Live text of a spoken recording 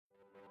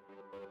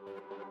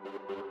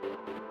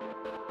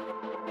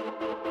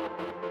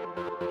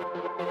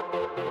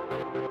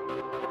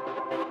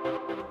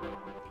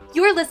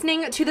You're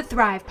listening to the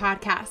Thrive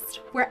Podcast,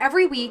 where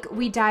every week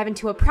we dive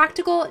into a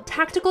practical,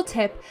 tactical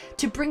tip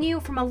to bring you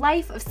from a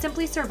life of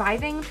simply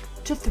surviving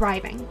to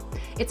thriving.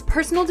 It's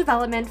personal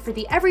development for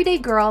the everyday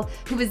girl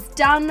who is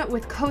done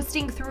with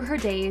coasting through her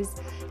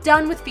days,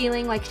 done with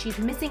feeling like she's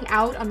missing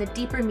out on the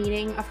deeper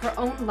meaning of her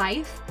own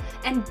life,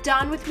 and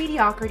done with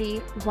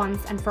mediocrity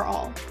once and for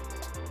all.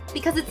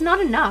 Because it's not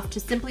enough to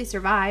simply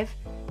survive.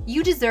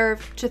 You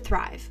deserve to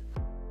thrive.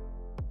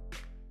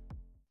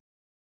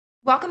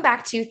 Welcome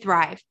back to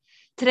Thrive.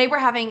 Today, we're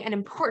having an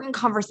important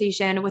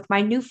conversation with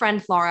my new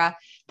friend, Laura,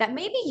 that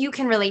maybe you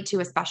can relate to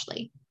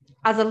especially.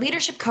 As a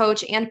leadership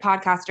coach and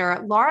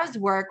podcaster, Laura's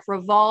work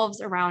revolves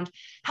around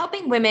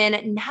helping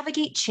women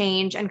navigate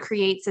change and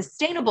create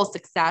sustainable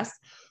success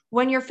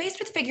when you're faced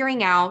with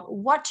figuring out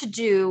what to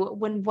do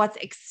when what's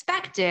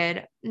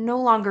expected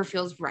no longer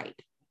feels right.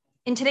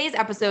 In today's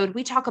episode,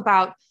 we talk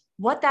about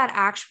what that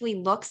actually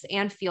looks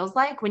and feels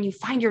like when you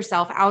find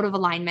yourself out of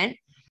alignment,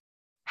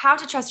 how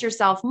to trust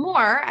yourself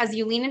more as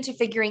you lean into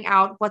figuring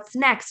out what's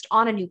next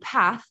on a new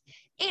path,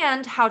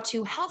 and how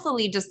to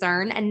healthily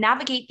discern and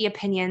navigate the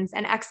opinions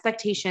and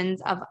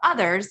expectations of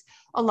others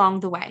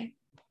along the way.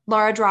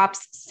 Laura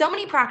drops so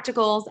many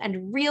practicals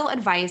and real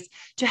advice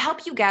to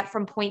help you get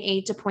from point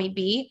A to point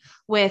B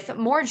with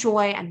more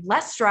joy and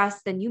less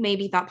stress than you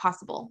maybe thought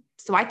possible.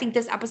 So I think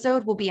this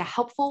episode will be a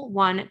helpful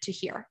one to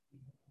hear.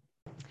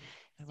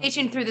 Stay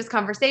tuned through this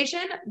conversation.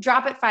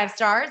 Drop it 5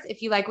 stars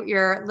if you like what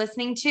you're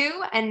listening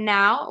to. And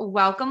now,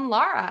 welcome,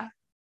 Laura.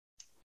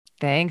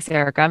 Thanks,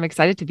 Erica. I'm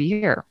excited to be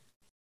here.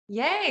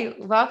 Yay.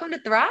 Welcome to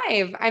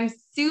Thrive. I'm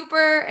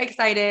super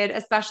excited,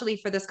 especially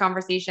for this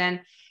conversation,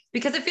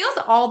 because it feels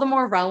all the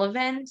more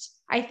relevant,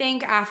 I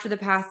think, after the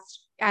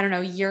past,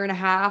 year and a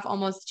half,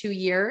 almost 2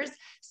 years.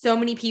 So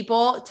many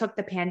people took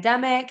the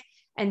pandemic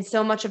and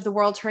so much of the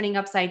world turning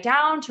upside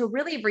down to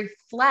really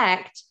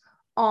reflect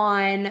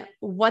on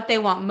what they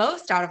want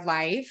most out of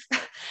life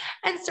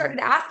and started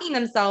asking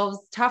themselves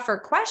tougher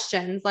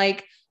questions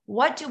like,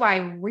 what do I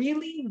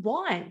really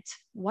want?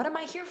 What am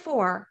I here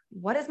for?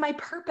 What is my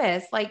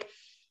purpose? Like,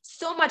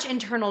 so much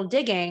internal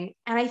digging.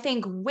 And I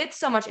think with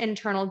so much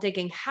internal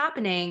digging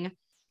happening,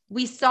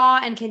 we saw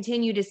and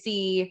continue to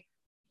see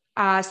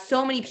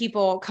so many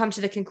people come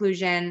to the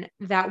conclusion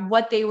that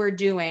what they were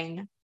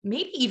doing,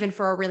 maybe even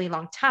for a really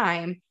long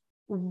time,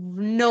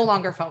 no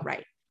longer felt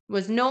right,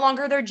 was no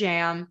longer their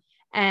jam.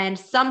 And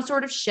some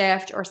sort of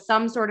shift or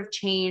some sort of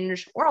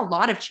change or a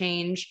lot of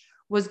change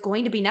was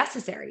going to be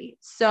necessary.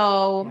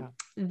 So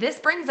This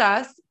brings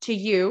us to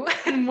you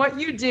and what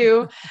you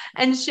do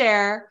and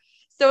share.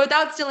 So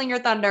without stealing your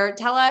thunder,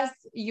 tell us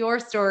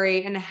your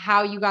story and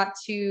how you got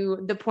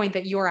to the point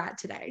that you're at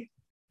today.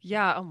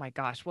 Yeah. Oh my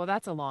gosh. Well,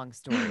 that's a long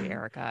story,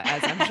 Erica,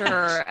 as I'm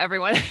sure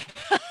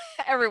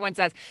everyone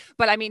says.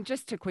 But I mean,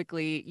 just to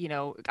quickly,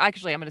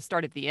 actually, I'm going to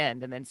start at the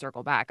end and then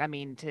circle back. I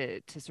mean,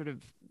 to sort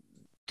of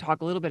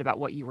talk a little bit about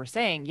what you were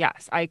saying.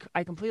 Yes, I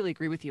completely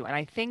agree with you. And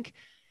I think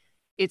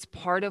it's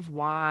part of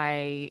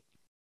why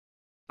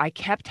I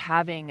kept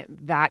having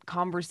that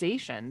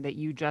conversation that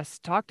you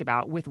just talked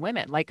about with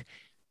women, like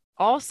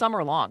all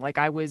summer long. Like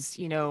I was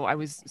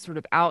sort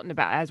of out and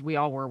about, as we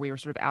all were. We were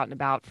sort of out and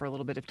about for a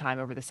little bit of time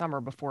over the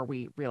summer before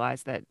we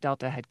realized that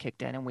Delta had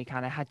kicked in and we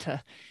kind of had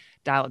to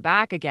dial it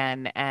back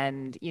again.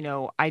 And,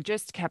 I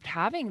just kept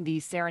having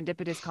these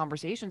serendipitous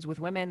conversations with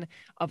women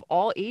of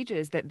all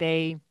ages that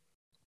they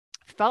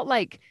felt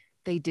like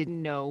they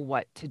didn't know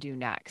what to do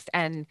next.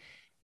 And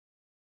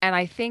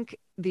I think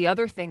the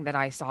other thing that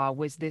I saw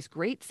was this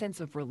great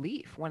sense of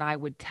relief when I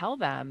would tell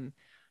them,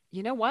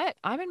 you know what,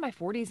 I'm in my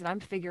 40s and I'm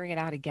figuring it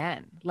out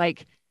again.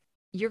 Like,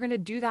 you're going to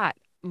do that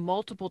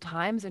multiple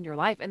times in your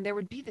life. And there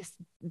would be this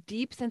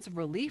deep sense of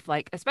relief,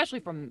 like,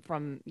 especially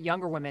from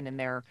younger women in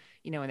their,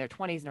 in their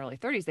 20s and early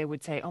 30s, they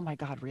would say, oh my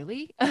God,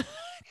 really?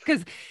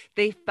 Because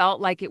they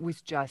felt like it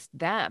was just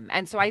them.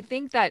 And so I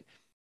think that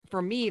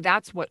for me,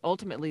 that's what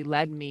ultimately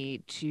led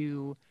me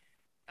to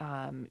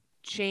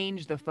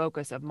change the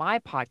focus of my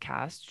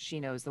podcast, She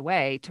Knows the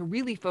Way, to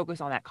really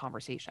focus on that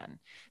conversation.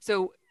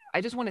 So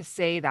I just want to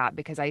say that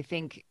because I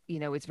think,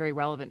 it's very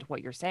relevant to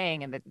what you're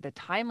saying and the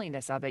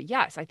timeliness of it.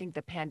 Yes, I think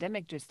the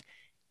pandemic just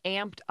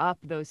amped up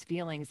those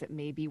feelings that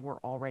maybe were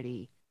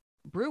already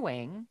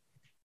brewing.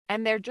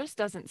 And there just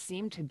doesn't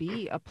seem to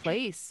be a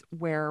place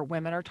where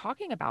women are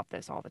talking about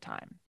this all the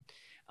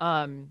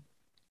time.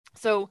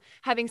 So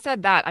having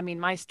said that, I mean,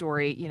 my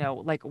story,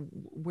 like,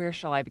 where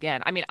shall I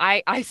begin? I mean,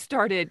 I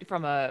started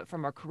from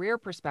a career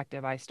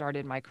perspective. I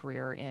started my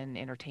career in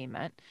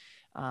entertainment,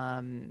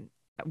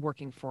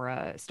 working for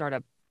a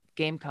startup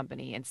game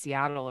company in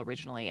Seattle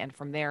originally. And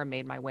from there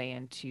made my way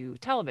into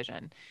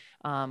television,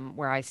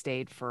 where I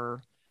stayed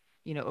for,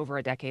 over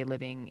a decade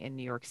living in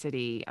New York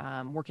City,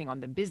 working on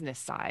the business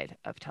side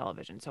of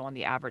television. So on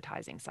the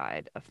advertising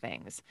side of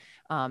things.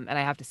 And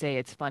I have to say,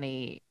 it's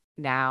funny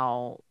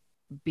now,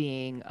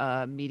 being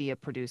a media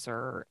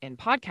producer in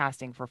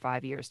podcasting for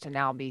 5 years to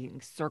now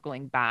being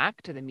circling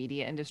back to the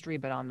media industry,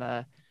 but on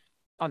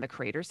the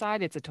creator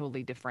side, it's a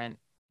totally different,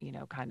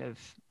 kind of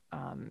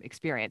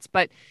experience.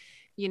 But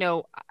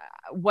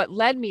what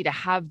led me to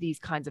have these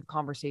kinds of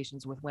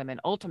conversations with women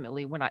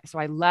ultimately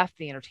I left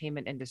the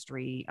entertainment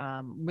industry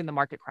when the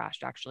market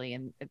crashed actually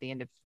at the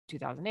end of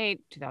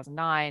 2008,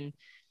 2009,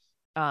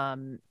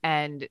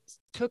 and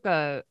took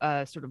a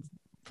sort of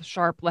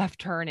sharp left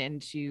turn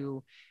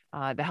into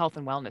the health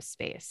and wellness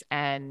space,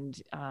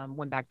 and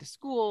went back to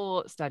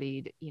school,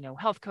 studied,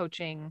 health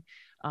coaching,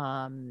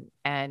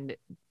 and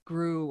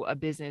grew a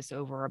business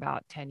over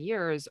about 10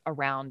 years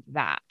around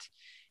that.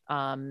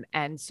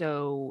 And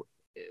so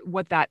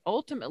what that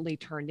ultimately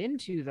turned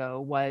into,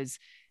 though, was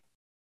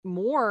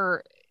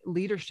more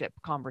leadership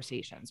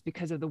conversations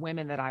because of the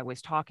women that I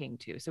was talking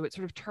to. So it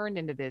sort of turned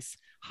into this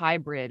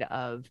hybrid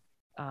of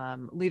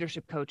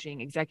leadership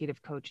coaching,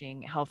 executive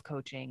coaching, health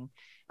coaching,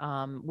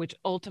 which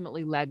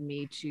ultimately led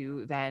me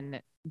to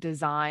then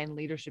design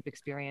leadership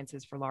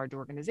experiences for large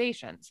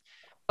organizations.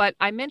 But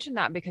I mentioned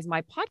that because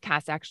my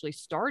podcast actually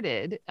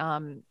started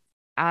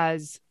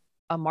as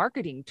a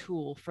marketing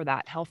tool for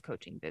that health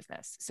coaching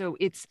business. So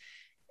it's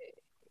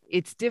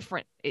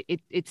different.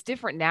 It's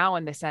different now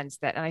in the sense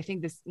that, and I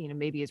think this,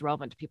 maybe is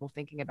relevant to people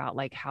thinking about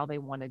like how they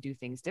want to do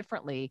things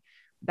differently.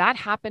 That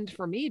happened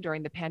for me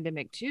during the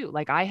pandemic too.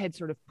 Like I had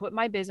sort of put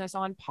my business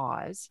on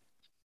pause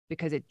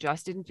because it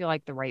just didn't feel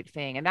like the right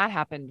thing. And that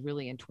happened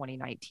really in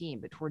 2019.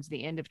 But towards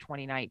the end of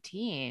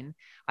 2019,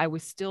 I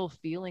was still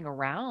feeling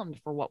around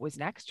for what was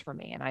next for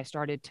me. And I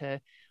started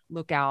to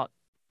look out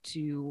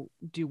to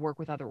do work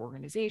with other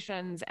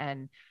organizations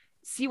and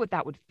see what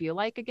that would feel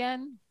like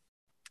again.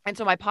 And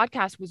so my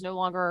podcast was no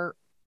longer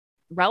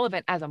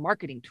relevant as a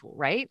marketing tool,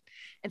 right?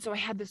 And so I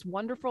had this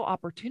wonderful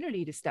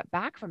opportunity to step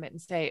back from it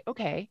and say,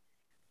 okay,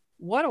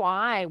 what do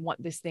I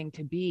want this thing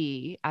to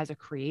be as a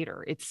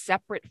creator? It's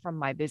separate from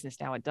my business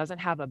now. It doesn't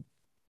have a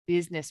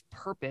business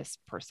purpose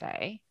per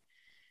se.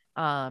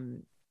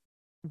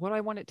 What do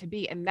I want it to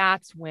be? And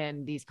that's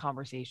when these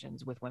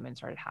conversations with women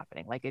started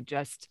happening. Like it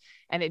just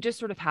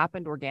sort of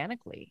happened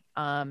organically.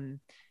 And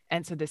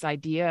so this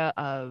idea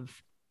of,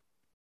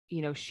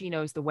 she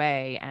knows the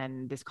way,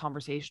 and this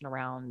conversation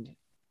around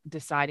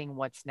deciding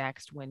what's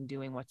next when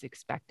doing what's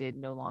expected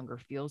no longer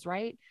feels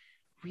right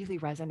really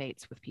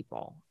resonates with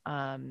people,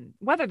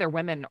 whether they're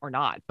women or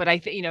not. But I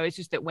think, it's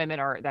just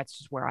that that's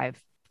just where I've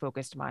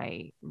focused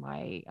my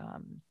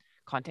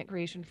content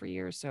creation for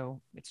years. So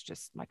it's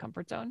just my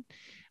comfort zone.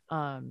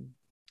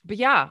 But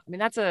yeah, I mean,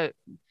 that's a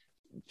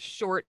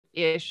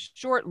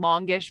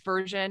longish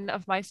version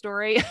of my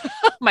story,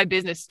 my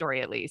business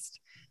story, at least.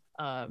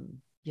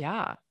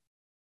 Yeah.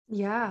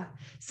 Yeah.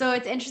 So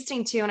it's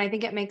interesting too. And I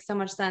think it makes so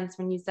much sense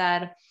when you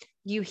said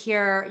you'll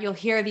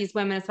hear these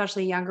women,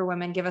 especially younger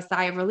women, give a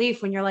sigh of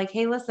relief when you're like,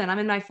 hey, listen, I'm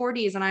in my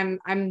 40s and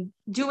I'm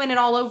doing it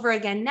all over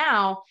again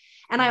now.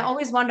 And I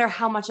always wonder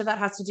how much of that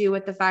has to do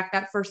with the fact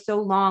that for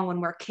so long,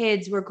 when we're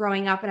kids, we're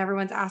growing up and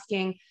everyone's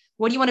asking,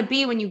 what do you want to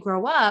be when you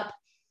grow up?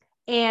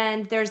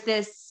 And there's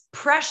this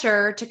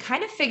pressure to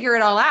kind of figure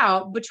it all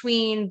out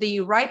between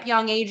the ripe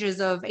young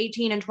ages of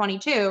 18 and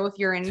 22, if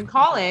you're in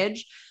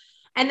college,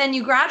 and then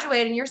you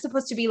graduate and you're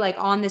supposed to be like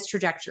on this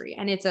trajectory.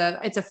 And it's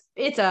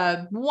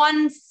a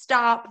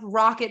one-stop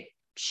rocket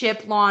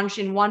ship launch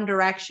in one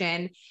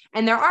direction.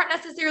 And there aren't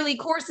necessarily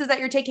courses that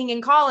you're taking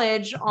in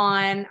college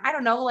on, I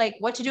don't know, like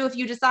what to do if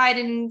you decide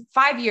in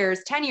 5 years,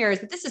 10 years,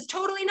 that this is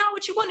totally not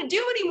what you want to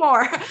do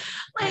anymore.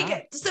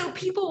 So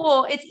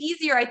it's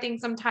easier, I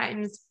think,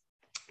 sometimes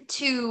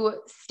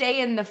to stay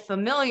in the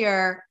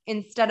familiar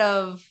instead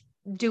of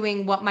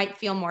doing what might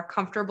feel more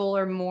comfortable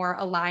or more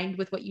aligned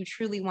with what you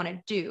truly want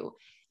to do.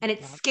 And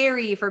it's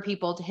scary for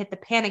people to hit the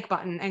panic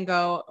button and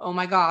go, oh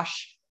my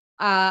gosh,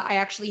 I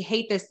actually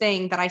hate this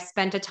thing that I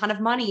spent a ton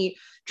of money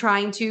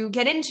trying to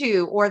get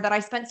into, or that I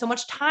spent so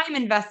much time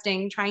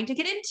investing trying to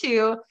get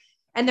into.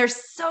 And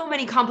there's so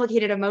many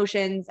complicated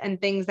emotions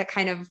and things that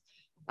kind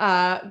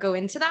of go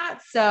into that.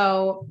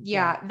 So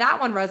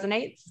that one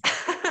resonates.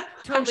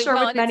 I'm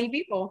sure with many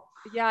people.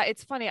 Yeah,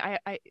 it's funny.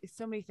 I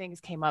so many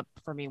things came up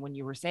for me when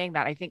you were saying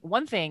that. I think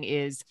one thing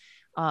is,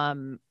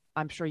 I'm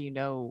sure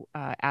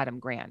Adam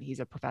Grant. He's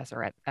a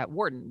professor at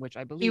Wharton, which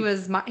I believe he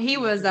was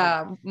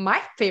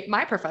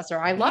my professor.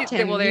 I loved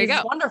him. Well, there you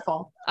go.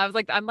 Wonderful.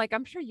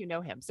 I'm sure you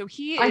know him. So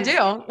I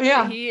do.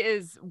 Yeah. He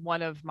is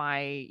one of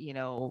my,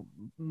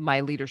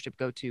 my leadership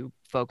go-to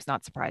folks,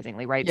 not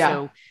surprisingly, right?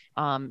 Yeah.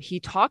 So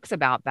he talks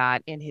about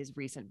that in his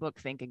recent book,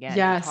 Think Again.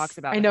 Yes. He talks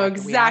about I know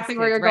exactly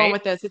where you're going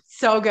with this. It's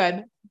so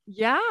good.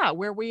 Yeah,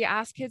 where we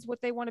ask kids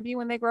what they want to be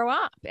when they grow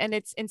up, and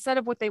it's instead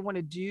of what they want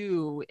to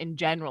do in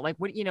general, like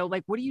what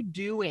are you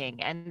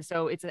doing? And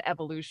so it's an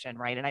evolution,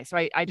 right? And I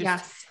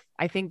just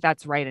I think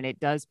that's right, and it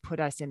does put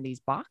us in these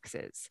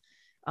boxes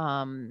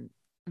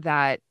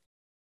that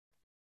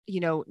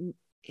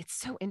it's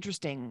so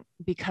interesting,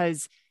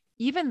 because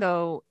even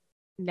though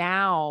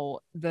now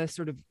the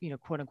sort of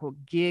quote unquote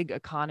gig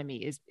economy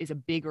is a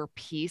bigger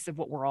piece of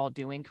what we're all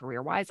doing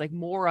career wise, like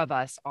more of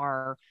us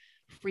are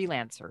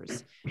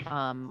freelancers,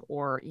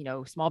 or,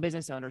 small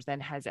business owners than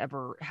has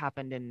ever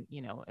happened in,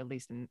 at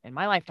least in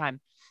my lifetime.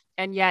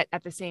 And yet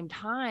at the same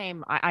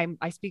time,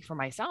 I speak for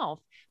myself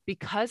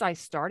because I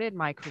started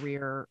my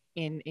career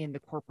in the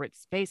corporate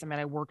space. I mean,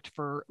 I worked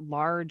for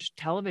large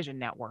television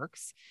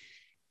networks.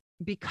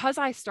 Because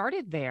I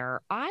started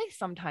there, I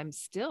sometimes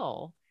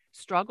still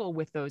struggle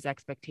with those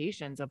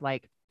expectations of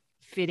like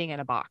fitting in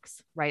a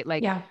box, right?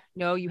 Like, Yeah.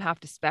 no, you have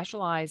to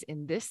specialize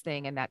in this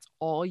thing and that's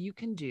all you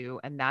can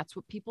do. And that's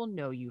what people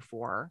know you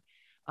for.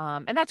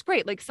 And that's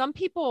great. Like some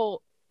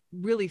people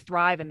really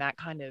thrive in that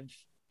kind of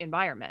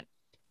environment.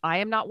 I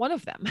am not one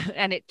of them.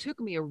 And it took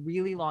me a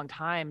really long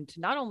time to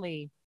not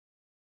only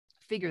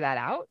figure that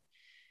out,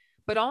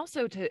 but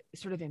also to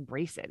sort of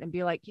embrace it and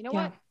be like, you know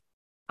Yeah. what?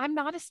 I'm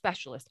not a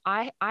specialist.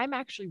 I'm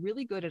actually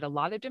really good at a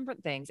lot of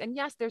different things. And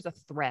yes, there's a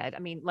thread. I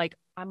mean, like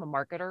I'm a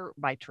marketer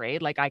by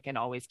trade. Like I can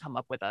always come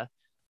up with a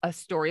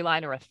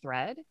storyline or a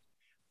thread,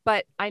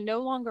 but I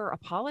no longer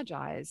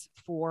apologize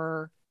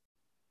for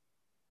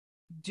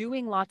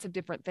doing lots of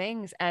different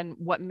things. And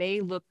what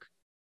may look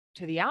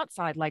to the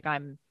outside like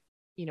I'm,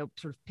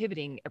 sort of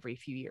pivoting every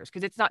few years.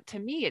 Cause it's not, to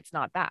me, it's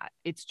not that.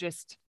 It's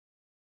just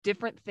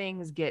different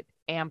things get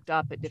amped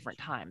up at different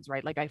times,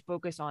 right? Like I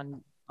focus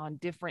on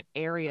different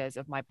areas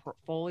of my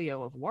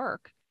portfolio of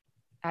work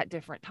at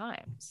different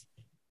times,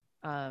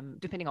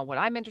 depending on what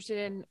I'm interested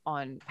in,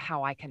 on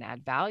how I can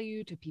add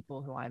value to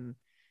people who I'm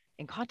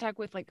in contact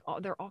with. Like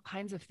there are all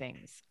kinds of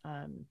things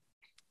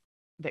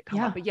that come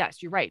up. Yeah. But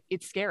yes, you're right.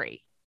 It's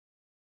scary.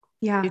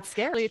 Yeah. It's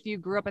scary if you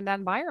grew up in that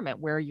environment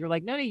where you're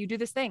like, no, you do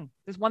this thing,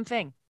 this one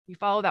thing, you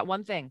follow that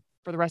one thing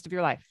for the rest of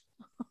your life.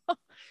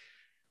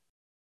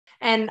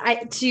 And I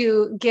want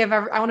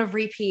to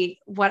repeat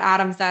what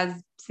Adam says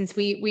since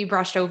we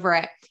brushed over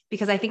it,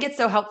 because I think it's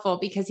so helpful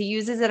because he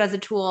uses it as a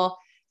tool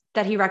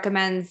that he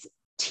recommends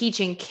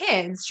teaching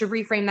kids to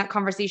reframe that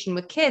conversation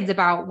with kids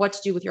about what to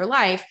do with your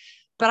life.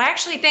 But I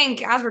actually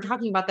think as we're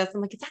talking about this,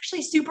 I'm like, it's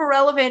actually super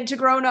relevant to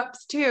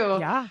grownups too,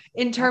 Yeah,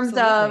 in terms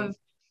absolutely.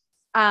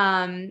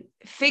 of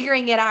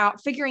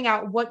figuring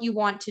out what you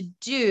want to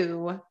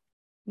do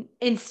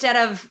instead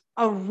of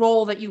a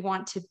role that you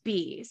want to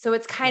be. So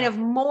it's kind Yeah. of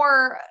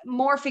more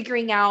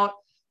figuring out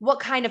what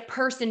kind of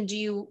person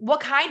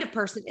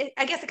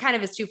I guess it kind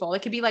of is twofold.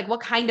 It could be like,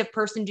 what kind of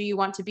person do you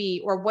want to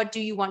be, or what do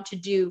you want to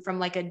do from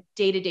like a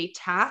day-to-day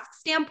task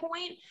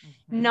standpoint,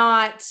 Mm-hmm.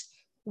 not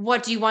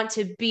what do you want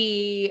to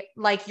be,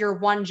 like your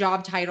one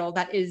job title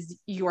that is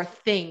your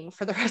thing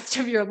for the rest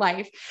of your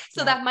life.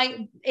 So Yeah.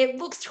 it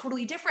looks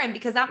totally different,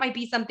 because that might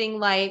be something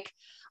like,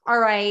 all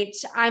right,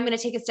 I'm going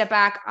to take a step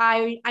back.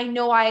 I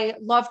know I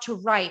love to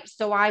write,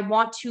 so I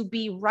want to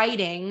be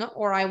writing,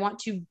 or I want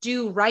to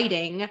do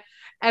writing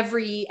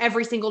every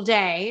single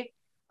day.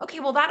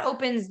 Okay, well that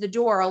opens the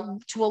door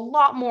to a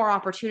lot more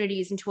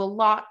opportunities and to a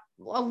lot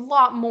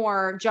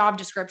more job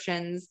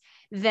descriptions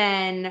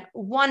than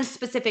one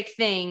specific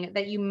thing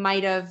that you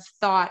might have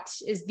thought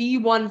is the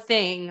one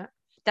thing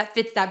that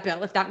fits that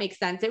bill, if that makes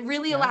sense. It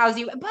really Yeah. allows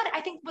you, but I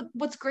think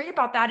what's great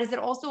about that is it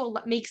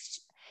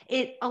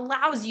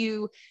allows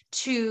you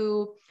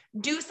to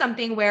do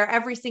something where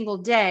every single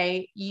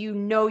day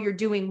you're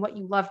doing what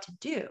you love to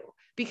do,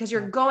 because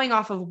you're Yeah. going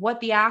off of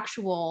what the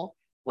actual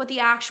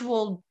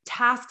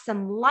tasks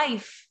in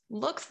life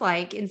looks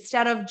like,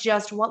 instead of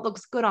just what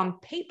looks good on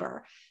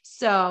paper.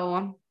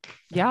 So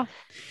Yeah.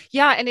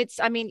 Yeah. And it's,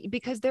 I mean,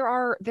 because there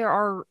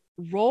are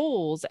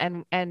roles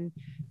and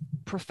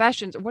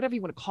professions or whatever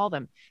you want to call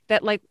them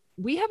that like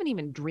we haven't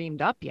even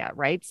dreamed up yet,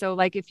 right? So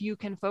like if you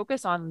can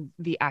focus on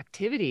the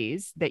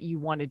activities that you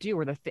want to do,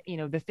 or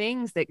the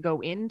things that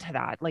go into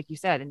that, like you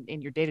said,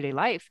 in your day-to-day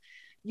life,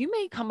 you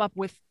may come up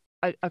with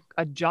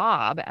a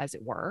job, as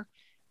it were,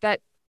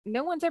 that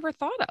no one's ever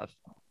thought of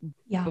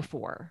yeah.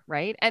 before,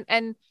 right?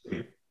 And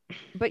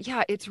but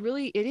yeah, it's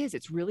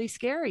really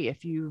scary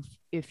if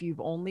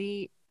you've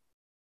only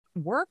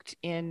worked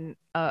in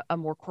a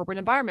more corporate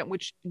environment,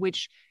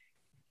 which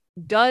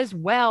does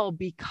well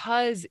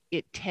because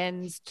it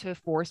tends to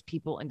force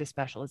people into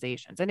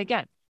specializations. And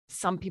again,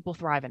 some people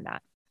thrive in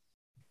that.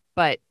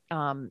 But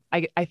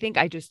I think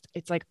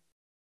it's like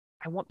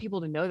I want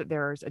people to know that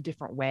there's a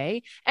different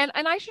way. And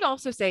I should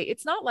also say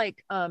it's not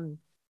like I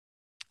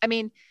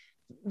mean,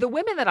 the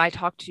women that I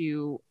talk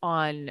to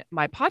on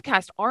my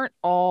podcast aren't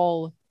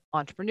all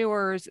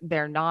entrepreneurs.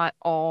 They're not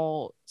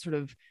all sort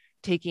of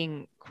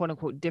taking quote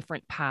unquote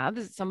different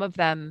paths. Some of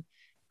them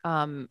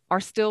are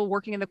still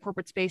working in the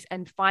corporate space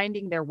and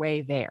finding their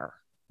way there,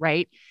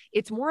 right?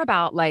 It's more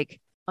about like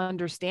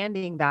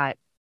understanding that,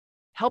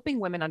 helping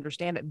women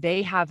understand that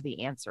they have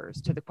the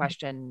answers to the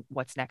question,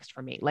 what's next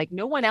for me? Like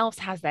no one else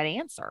has that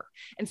answer.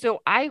 And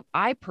so I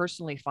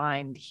personally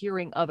find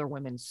hearing other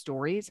women's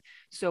stories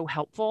so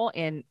helpful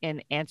in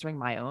answering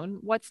my own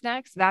what's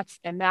next. That's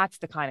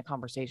the kind of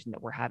conversation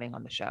that we're having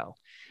on the show.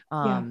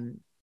 Yeah.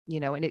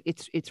 And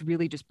it's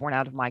really just born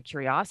out of my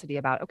curiosity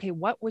about, okay,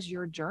 what was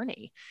your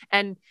journey?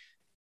 And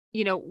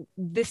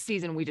this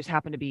season we just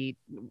happen to be,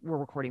 we're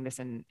recording this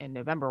in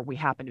November. We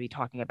happen to be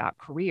talking about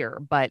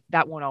career, but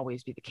that won't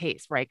always be the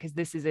case, right? Because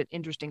this is an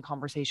interesting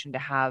conversation to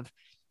have,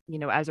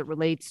 as it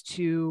relates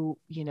to,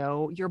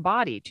 your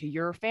body, to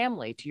your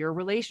family, to your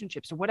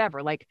relationships or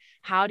whatever. Like,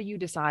 how do you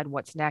decide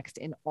what's next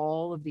in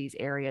all of these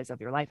areas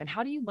of your life? And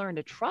how do you learn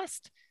to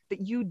trust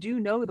that you do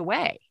know the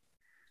way,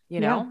 you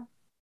Yeah. know?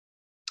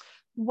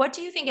 What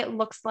do you think it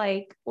looks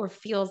like or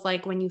feels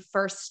like when you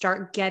first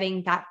start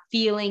getting that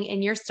feeling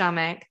in your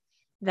stomach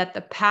that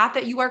the path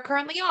that you are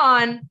currently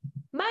on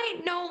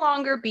might no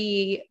longer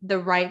be the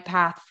right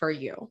path for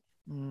you?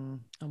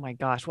 Oh my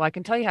gosh. Well, I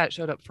can tell you how it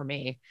showed up for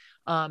me.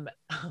 Um,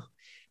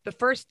 the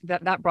first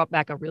that brought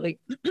back a really,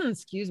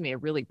 excuse me, a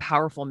really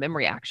powerful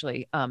memory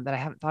actually, that I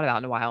haven't thought about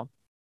in a while.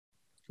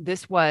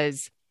 This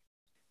was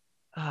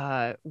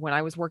when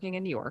I was working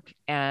in New York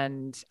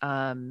and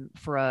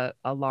for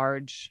a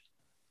large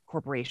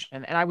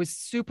corporation, and I was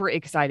super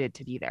excited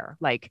to be there.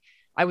 Like,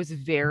 I was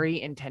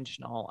very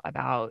intentional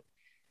about.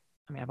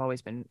 I mean, I've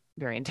always been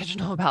very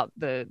intentional about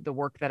the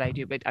work that I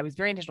do, but I was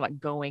very intentional about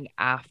going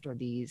after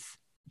these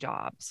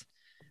jobs,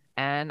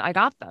 and I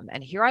got them.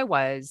 And here I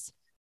was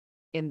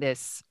in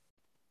this,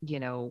 you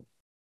know,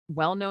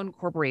 well-known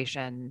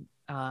corporation,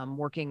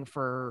 working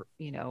for,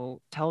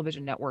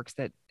 television networks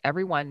that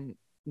everyone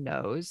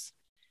knows.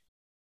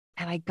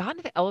 And I got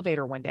into the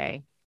elevator one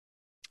day.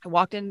 I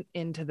walked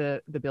into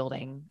the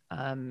building,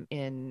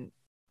 in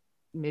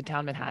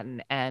Midtown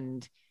Manhattan,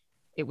 and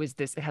it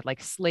had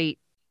like slate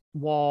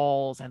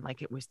walls, and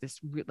like it was this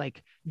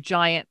like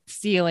giant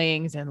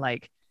ceilings and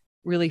like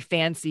really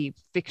fancy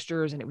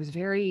fixtures, and it was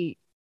very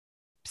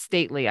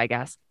stately, I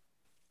guess.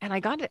 And I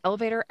got into the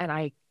elevator and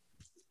I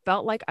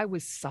felt like I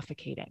was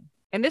suffocating.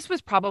 And this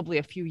was probably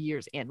a few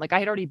years in. Like, I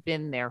had already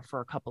been there for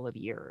a couple of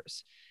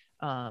years,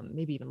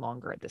 maybe even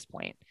longer at this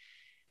point.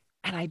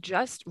 And I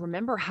just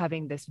remember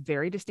having this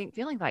very distinct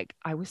feeling like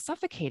I was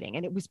suffocating,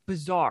 and it was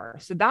bizarre.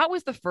 So that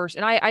was the first,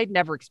 and I'd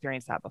never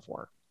experienced that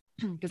before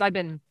because I'd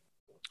been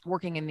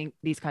working in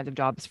these kinds of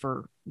jobs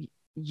for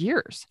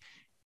years.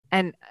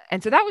 And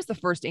so that was the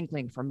first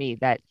inkling for me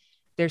that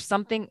there's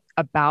something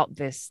about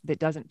this that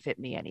doesn't fit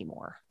me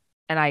anymore.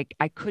 And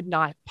I could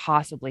not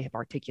possibly have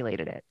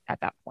articulated it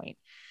at that point.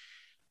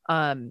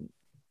 Um,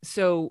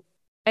 so,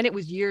 and it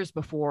was years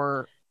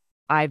before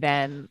I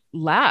then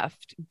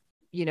left,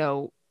 you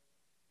know,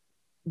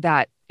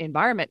 that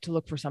environment to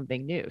look for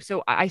something new.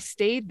 So I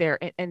stayed there,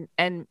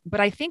 but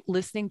I think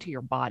listening to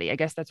your body, I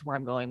guess that's where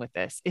I'm going with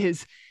this,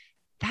 is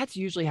that's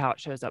usually how it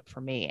shows up for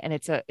me. And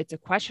it's a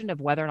question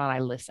of whether or not I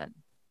listen.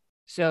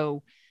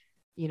 So,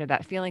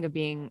 that feeling of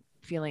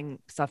feeling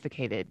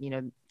suffocated,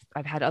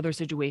 I've had other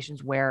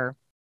situations where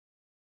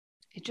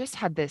it just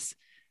had this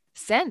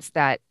sense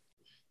that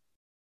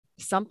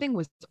something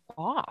was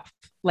off.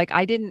 Like,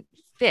 I didn't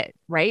fit,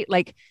 right?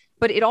 Like,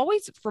 but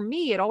for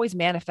me, it always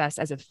manifests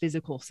as a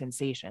physical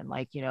sensation.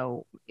 Like,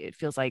 it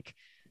feels like,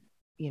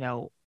 you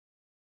know,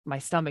 my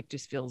stomach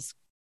just feels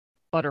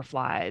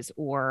butterflies,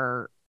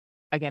 or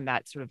again,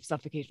 that sort of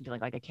suffocation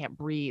feeling, like I can't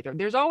breathe, or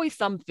there's always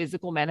some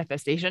physical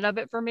manifestation of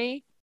it for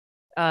me.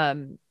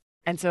 And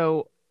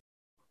so,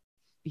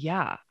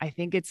 yeah, I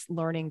think it's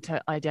learning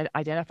to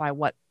identify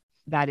what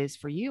that is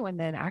for you, and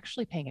then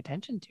actually paying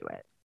attention to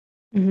it.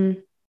 Mm-hmm.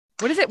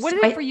 What So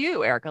is it for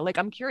you, Erica? Like,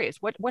 I'm curious,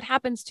 what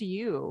happens to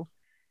you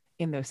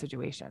in those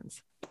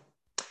situations?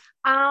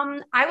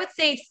 I would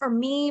say for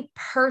me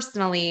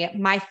personally,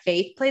 my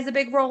faith plays a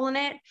big role in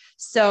it.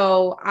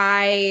 So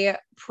I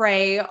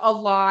pray a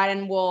lot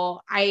and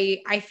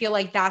I feel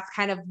like that's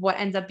kind of what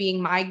ends up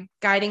being my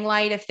guiding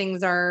light if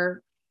things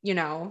are,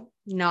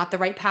 not the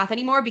right path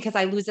anymore, because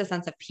I lose a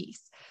sense of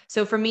peace.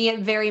 So for me,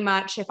 it very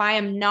much, if I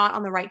am not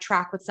on the right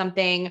track with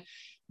something,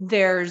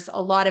 there's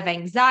a lot of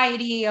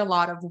anxiety, a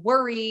lot of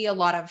worry, a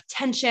lot of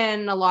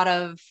tension, a lot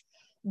of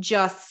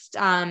just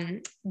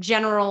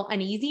general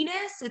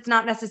uneasiness. It's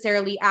not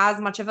necessarily as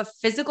much of a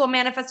physical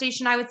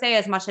manifestation, I would say,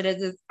 as much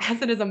as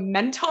it is a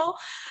mental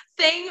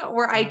thing,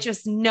 where I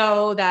just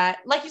know that,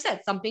 like you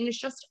said, something is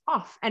just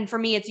off. And for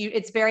me,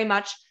 it's very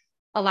much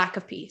a lack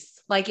of peace.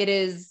 Like, it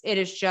is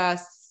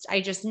just,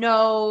 I just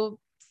know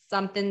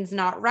something's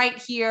not right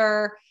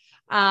here.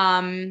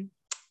 And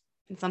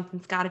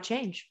something's got to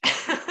change.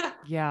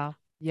 Yeah.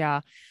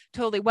 Yeah,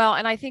 totally. Well,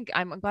 and I think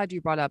I'm glad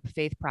you brought up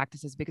faith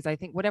practices, because I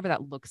think whatever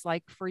that looks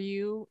like for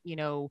you,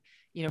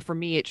 for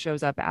me, it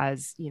shows up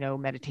as,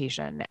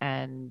 meditation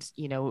and,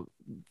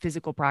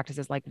 physical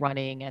practices like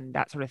running and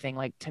that sort of thing.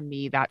 Like, to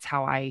me, that's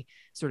how I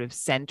sort of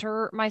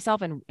center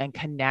myself and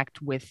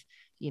connect with,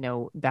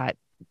 that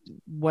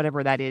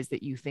whatever that is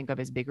that you think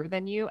of as bigger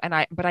than you.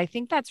 But I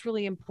think that's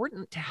really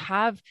important to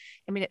have.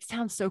 I mean, it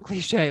sounds so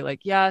cliche, like,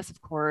 yes, of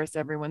course,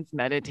 everyone's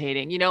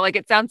meditating, like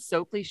it sounds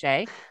so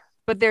cliche,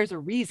 but there's a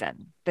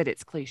reason that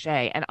it's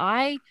cliche. And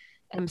I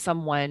am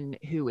someone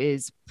who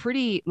is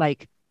pretty,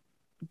 like,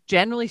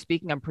 generally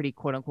speaking, I'm pretty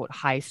quote unquote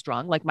high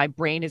strung. Like, my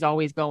brain is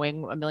always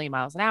going a million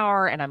miles an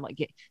hour. And I'm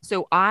like,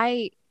 so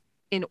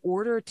in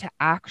order to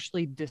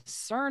actually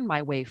discern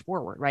my way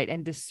forward, right,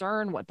 and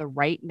discern what the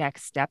right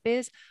next step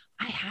is,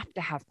 I have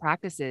to have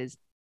practices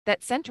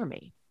that center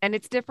me, and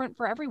it's different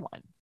for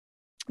everyone.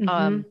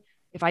 Mm-hmm.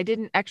 If I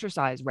didn't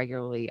exercise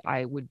regularly,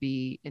 I would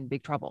be in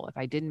big trouble. If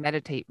I didn't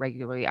meditate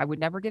regularly, I would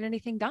never get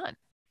anything done.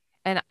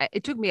 And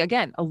it took me,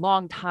 again, a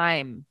long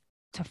time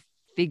to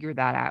figure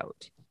that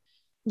out.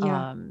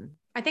 Yeah. Um,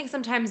 I think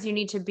sometimes you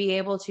need to be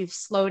able to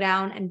slow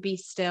down and be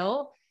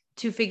still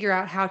to figure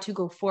out how to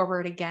go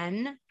forward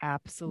again,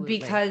 Absolutely.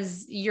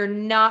 because you're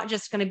not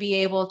just going to be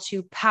able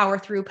to power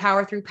through,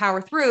 power through,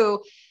 power through.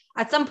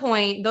 At some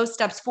point, those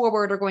steps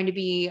forward are going to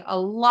be a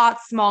lot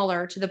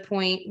smaller, to the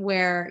point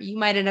where you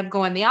might end up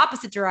going the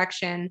opposite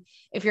direction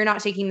if you're not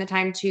taking the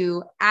time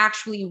to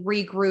actually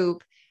regroup,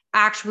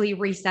 actually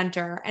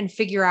recenter, and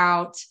figure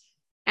out,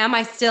 am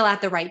I still at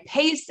the right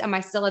pace? Am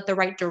I still at the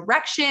right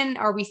direction?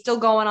 Are we still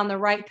going on the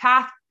right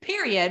path?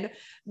 Period.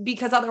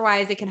 Because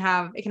otherwise it can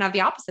have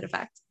the opposite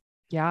effect.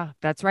 Yeah,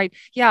 that's right.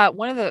 Yeah,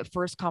 one of the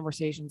first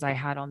conversations I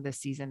had on this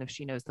season of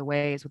She Knows the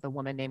Way is with a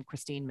woman named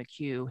Christine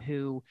McHugh,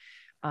 who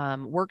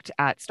worked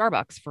at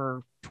Starbucks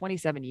for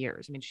 27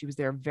 years. I mean, she was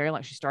there very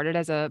long. She started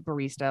as a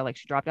barista, like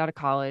she dropped out of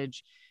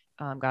college,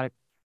 got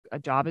a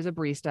job as a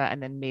barista,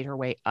 and then made her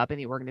way up in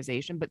the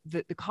organization. But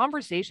the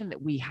conversation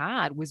that we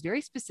had was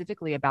very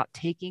specifically about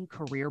taking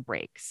career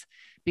breaks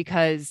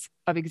because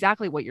of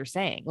exactly what you're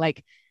saying.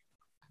 Like,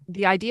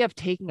 the idea of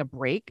taking a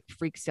break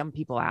freaks some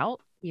people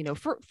out,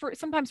 for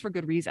sometimes for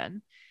good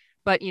reason.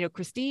 But,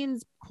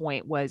 Christine's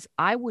point was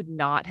I would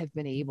not have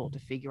been able to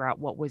figure out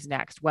what was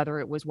next, whether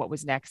it was what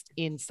was next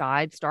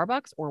inside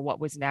Starbucks or what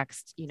was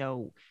next,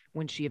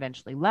 when she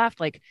eventually left.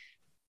 Like,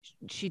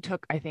 she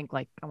took, I think,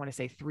 like, I want to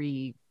say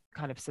 3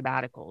 kind of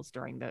sabbaticals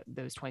during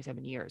those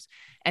 27 years.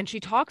 And she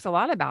talks a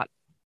lot about,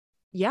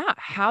 yeah,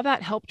 how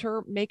that helped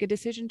her make a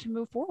decision to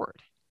move forward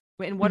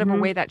in whatever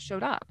Mm-hmm. way that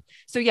showed up.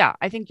 So yeah,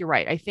 I think you're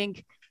right. I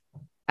think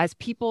as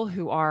people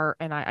who are,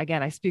 and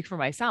I speak for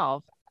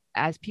myself,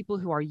 as people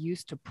who are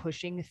used to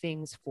pushing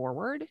things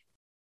forward,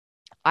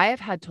 I have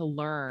had to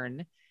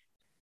learn,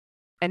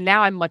 and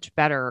now I'm much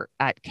better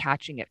at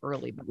catching it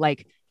early, but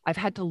like I've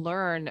had to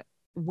learn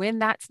when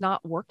that's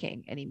not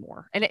working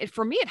anymore. And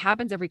for me, it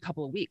happens every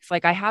couple of weeks.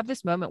 Like, I have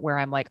this moment where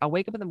I'm like, I'll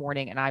wake up in the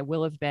morning and I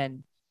will have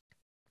been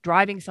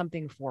driving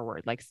something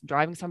forward, like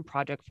driving some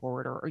project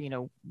forward, or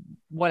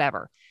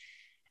whatever.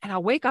 And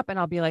I'll wake up and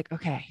I'll be like,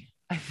 okay,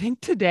 I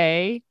think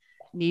today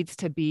needs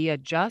to be a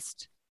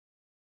just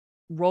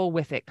roll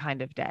with it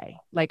kind of day.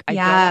 Like, I'm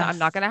not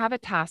Yes. going to have a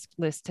task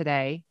list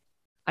today.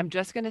 I'm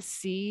just going to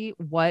see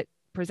what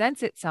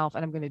presents itself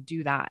and I'm going to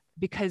do that,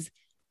 because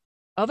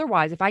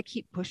otherwise, if I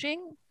keep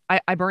pushing,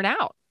 I burn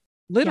out,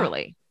 Yeah.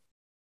 literally.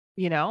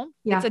 It's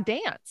Yeah. a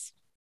dance.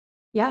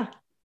 Yeah.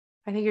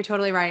 I think you're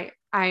totally right.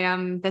 I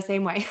am the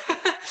same way.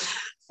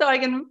 So I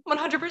can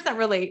 100%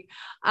 relate.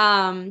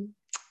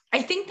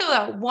 I think though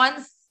that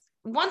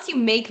once you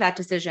make that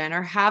decision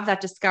or have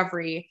that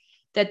discovery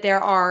that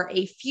there are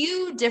a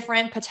few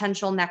different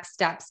potential next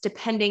steps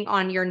depending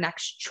on your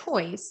next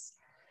choice,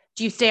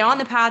 do you stay on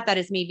the path that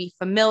is maybe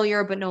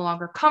familiar but no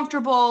longer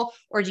comfortable,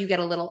 or do you get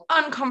a little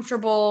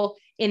uncomfortable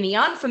in the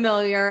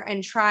unfamiliar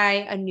and try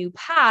a new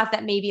path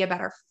that may be a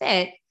better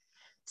fit?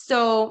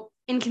 So,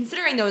 in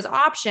considering those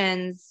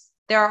options,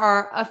 there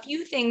are a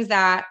few things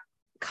that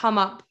come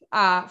up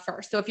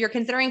first. So, if you're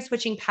considering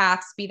switching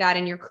paths, be that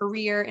in your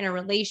career, in a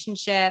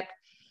relationship,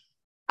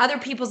 other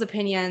people's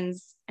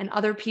opinions and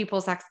other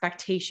people's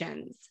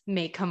expectations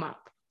may come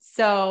up.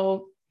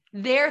 So,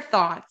 their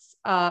thoughts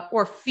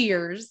or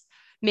fears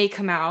may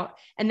come out,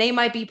 and they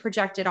might be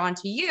projected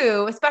onto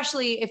you,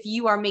 especially if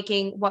you are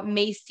making what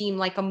may seem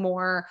like a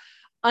more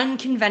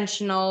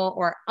unconventional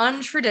or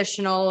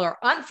untraditional or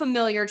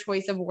unfamiliar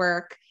choice of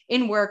work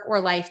in work or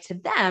life to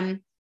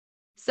them.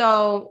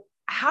 So,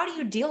 how do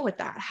you deal with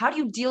that? How do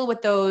you deal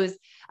with those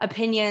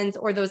opinions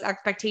or those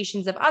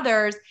expectations of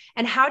others?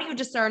 And how do you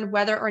discern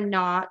whether or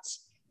not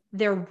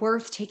they're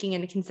worth taking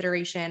into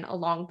consideration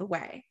along the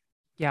way?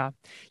 Yeah.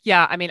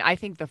 Yeah. I mean, I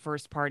think the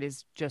first part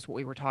is just what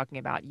we were talking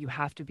about. You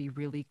have to be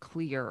really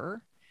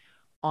clear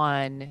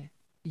on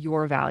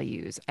your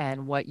values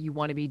and what you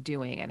want to be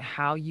doing and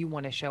how you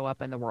want to show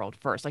up in the world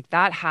first. Like,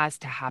 that has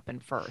to happen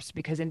first,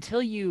 because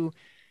until you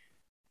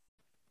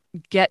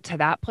get to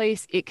that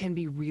place, it can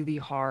be really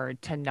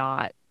hard to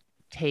not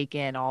take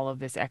in all of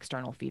this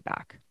external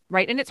feedback.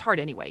 Right. And it's hard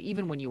anyway,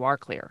 even when you are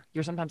clear.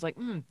 You're sometimes like,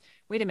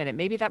 wait a minute,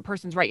 maybe that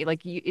person's right.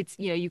 Like,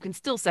 you can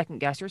still second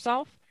guess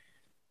yourself,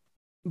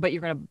 but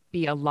you're going to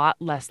be a lot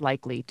less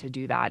likely to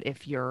do that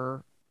if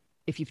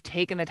you've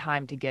taken the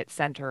time to get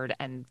centered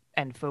and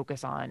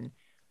focus on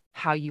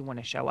how you want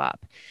to show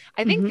up.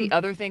 I think the Mm-hmm.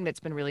 other thing that's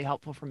been really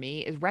helpful for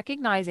me is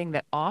recognizing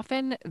that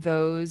often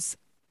those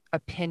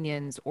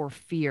opinions or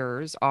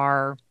fears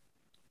are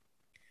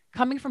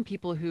coming from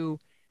people who,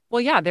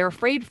 well, yeah, they're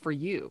afraid for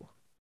you,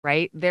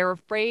 right? They're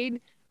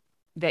afraid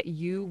that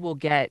you will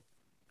get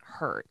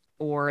hurt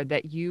or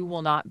that you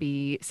will not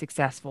be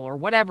successful or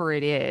whatever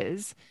it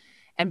is.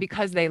 And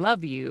because they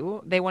love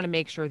you, they want to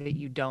make sure that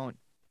you don't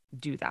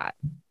do that,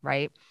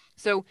 right?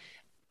 So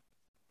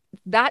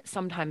that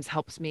sometimes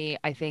helps me,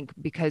 I think,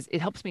 because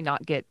it helps me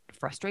not get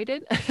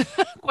frustrated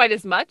quite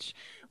as much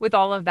with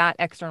all of that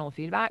external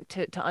feedback,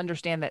 to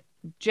understand that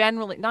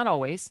generally, not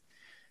always,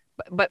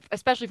 but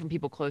especially from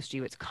people close to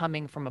you, it's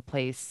coming from a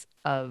place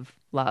of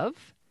love.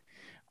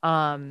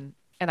 And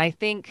I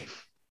think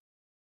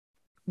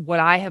what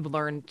I have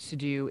learned to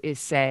do is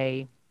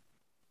say,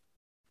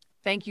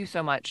 thank you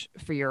so much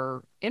for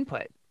your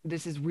input.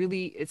 It's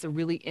a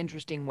really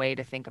interesting way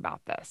to think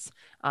about this.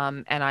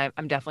 And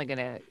I'm definitely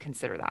going to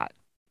consider that,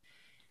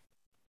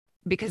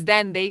 because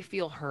then they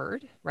feel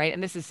heard, right?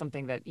 And this is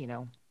something that,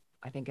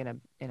 I think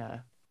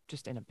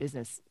just in a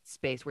business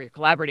space where you're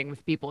collaborating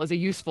with people is a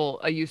useful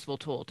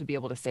tool to be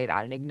able to say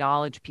that and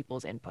acknowledge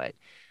people's input.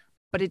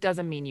 But it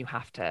doesn't mean you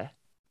have to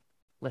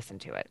listen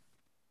to it,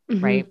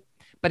 Mm-hmm. right?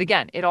 But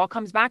again, it all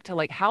comes back to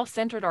like, how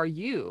centered are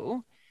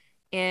you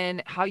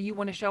in how you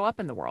want to show up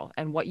in the world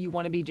and what you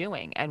want to be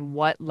doing and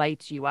what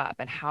lights you up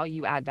and how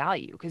you add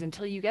value? Because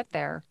until you get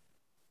there,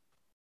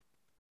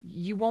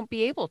 you won't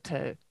be able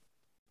to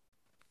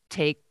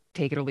take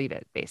it or leave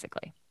it,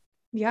 basically.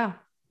 Yeah.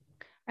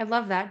 I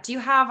love that.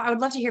 I would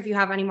love to hear if you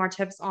have any more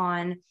tips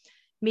on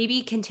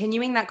maybe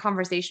continuing that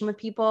conversation with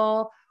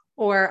people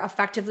or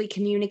effectively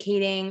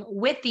communicating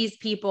with these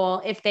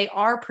people if they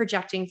are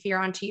projecting fear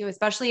onto you,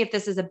 especially if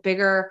this is a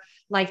bigger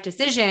life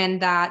decision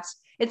that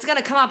it's going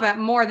to come up at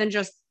more than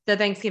just the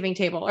Thanksgiving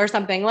table or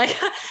something like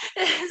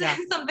Yeah.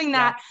 something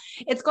Yeah. that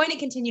it's going to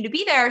continue to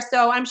be there.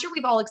 So I'm sure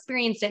we've all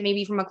experienced it,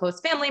 maybe from a close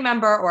family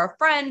member or a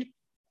friend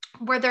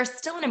where there's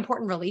still an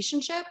important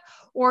relationship,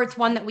 or it's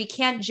one that we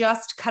can't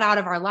just cut out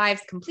of our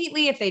lives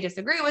completely if they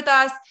disagree with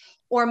us,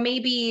 or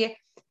maybe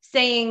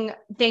saying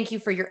thank you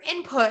for your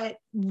input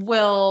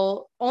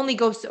will only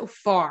go so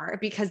far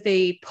because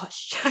they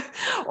push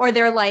or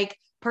they're like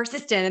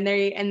persistent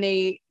and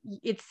they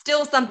it's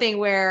still something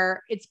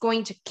where it's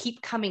going to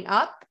keep coming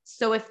up.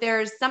 So if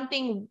there's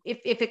something,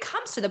 if it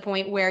comes to the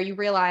point where you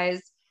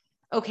realize,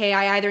 okay,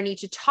 I either need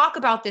to talk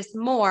about this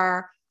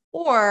more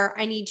or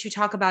I need to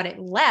talk about it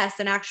less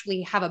and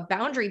actually have a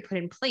boundary put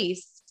in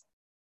place,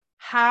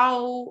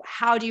 how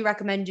do you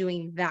recommend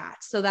doing that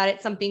so that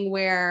it's something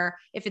where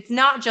if it's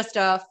not just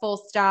a full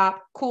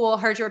stop, cool,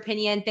 heard your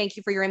opinion, thank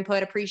you for your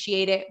input,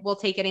 appreciate it, we'll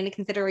take it into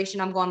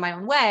consideration, I'm going my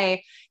own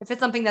way. If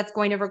it's something that's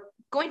going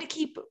to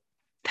keep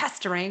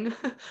pestering,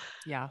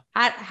 Yeah.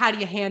 how do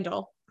you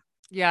handle?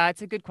 Yeah,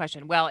 it's a good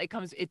question. Well, it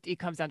comes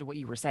down to what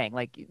you were saying.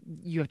 Like,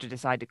 you have to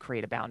decide to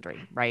create a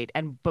boundary, right?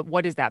 But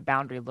what does that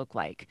boundary look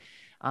like?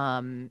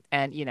 And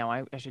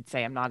I should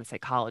say I'm not a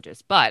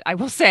psychologist, but I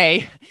will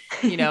say,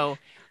 you know,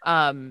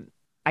 um,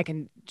 I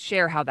can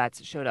share how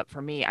that's showed up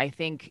for me. I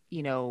think,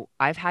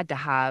 I've had to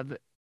have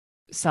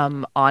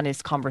some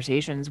honest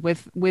conversations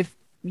with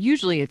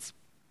usually it's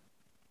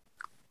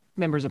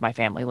members of my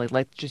family. Like,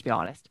 let's just be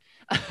honest.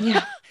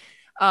 Yeah.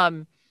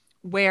 um,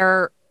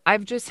 where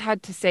I've just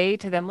had to say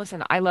to them,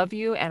 listen, I love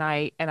you, and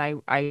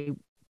I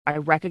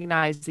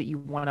recognize that you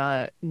want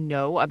to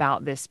know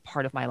about this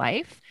part of my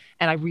life,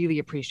 and I really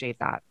appreciate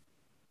that.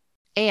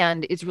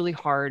 And it's really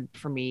hard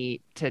for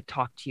me to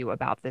talk to you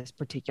about this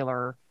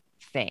particular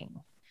thing.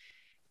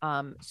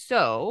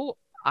 So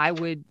I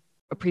would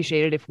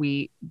appreciate it if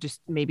we just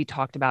maybe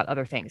talked about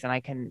other things, and I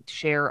can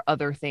share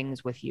other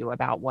things with you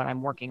about what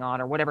I'm working on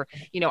or whatever.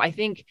 I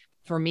think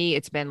for me,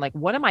 it's been like,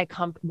 what am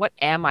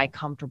I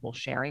comfortable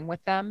sharing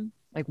with them?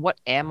 Like,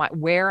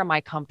 where am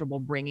I comfortable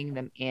bringing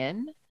them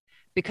in?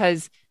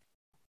 Because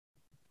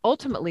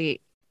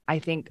ultimately, I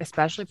think,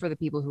 especially for the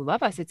people who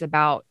love us, it's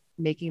about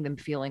making them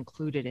feel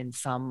included in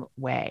some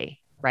way,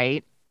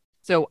 right?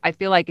 So I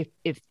feel like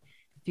if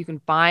you can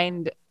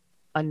find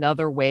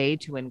another way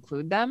to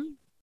include them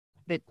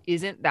that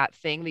isn't that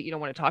thing that you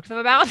don't want to talk to them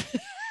about,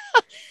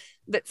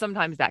 that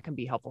sometimes that can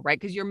be helpful, right?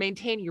 Because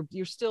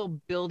you're still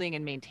building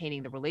and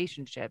maintaining the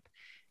relationship.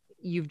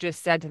 You've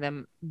just said to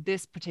them,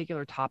 this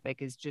particular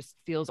topic is just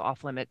feels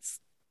off limits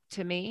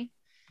to me.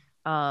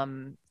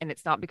 And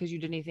it's not because you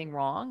did anything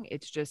wrong.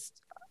 It's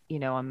just,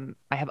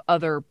 I have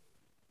other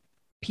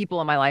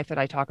people in my life that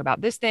I talk about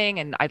this thing,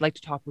 and I'd like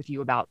to talk with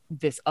you about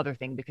this other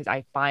thing because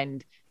I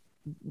find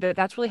that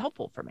that's really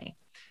helpful for me.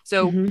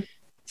 So Mm-hmm.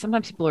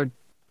 sometimes people are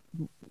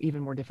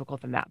even more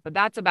difficult than that, but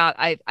that's about,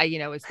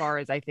 as far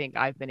as I think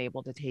I've been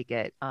able to take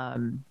it.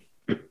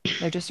 There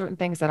are just certain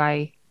things that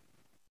I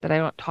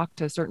don't talk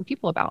to certain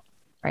people about,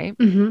 right?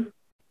 Mm-hmm.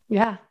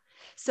 Yeah.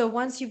 So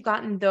once you've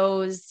gotten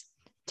those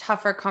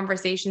tougher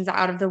conversations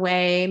out of the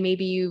way,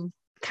 maybe you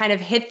kind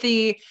of hit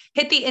the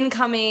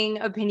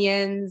incoming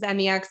opinions and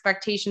the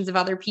expectations of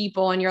other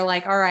people and you're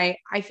like, all right,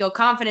 I feel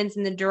confidence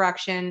in the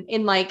direction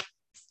in like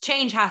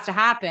change has to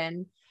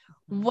happen.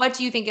 What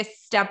do you think is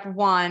step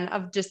one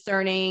of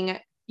discerning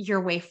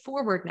your way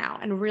forward now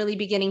and really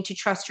beginning to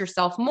trust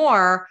yourself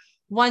more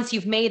once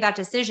you've made that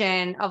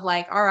decision of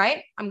like, all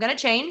right, I'm going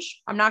to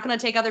change. I'm not going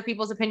to take other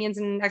people's opinions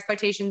and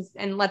expectations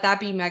and let that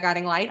be my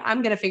guiding light.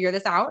 I'm going to figure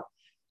this out.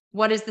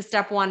 What is the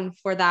step one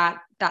for that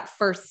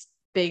first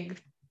big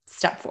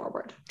step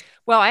forward?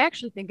 Well, I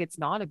actually think it's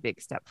not a big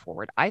step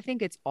forward. I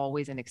think it's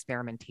always an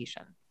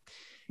experimentation.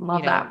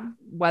 Love that.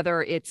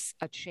 Whether it's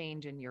a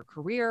change in your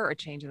career, a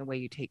change in the way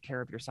you take care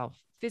of yourself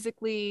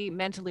physically,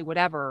 mentally,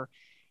 whatever,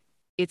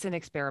 it's an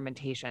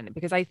experimentation.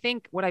 Because I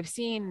think what I've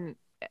seen,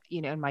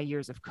 in my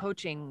years of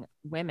coaching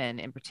women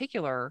in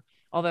particular,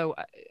 although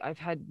I've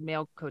had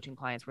male coaching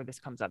clients where this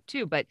comes up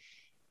too, but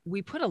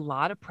we put a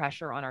lot of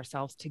pressure on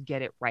ourselves to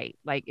get it right.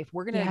 Like if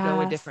we're going to go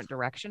a Yes. different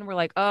direction, we're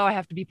like, oh, I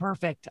have to be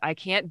perfect. I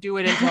can't do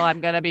it until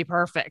I'm going to be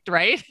perfect.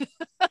 Right.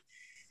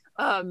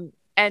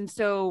 And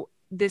so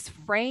this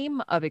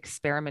frame of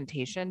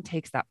experimentation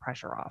takes that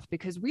pressure off,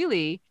 because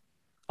really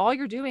all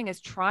you're doing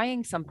is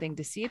trying something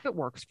to see if it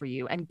works for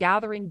you and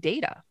gathering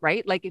data,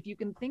 right? Like if you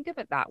can think of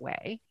it that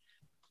way,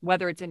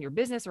 whether it's in your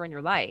business or in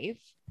your life,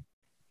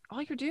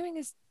 all you're doing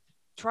is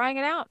trying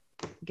it out,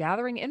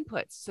 gathering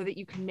inputs so that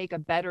you can make a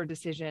better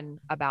decision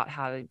about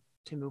how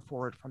to move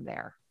forward from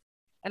there.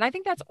 And I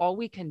think that's all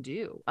we can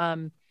do.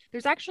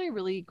 There's actually a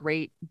really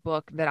great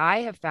book that I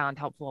have found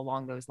helpful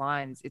along those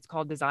lines. It's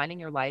called Designing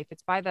Your Life.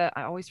 It's by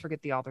I always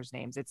forget the author's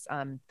names. It's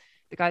the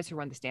guys who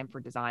run the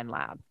Stanford Design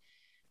Lab.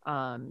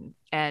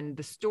 And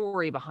the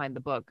story behind the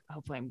book,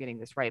 hopefully I'm getting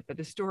this right, but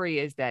the story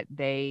is that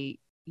they,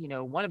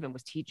 one of them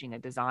was teaching a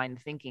design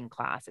thinking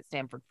class at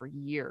Stanford for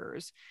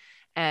years.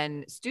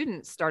 And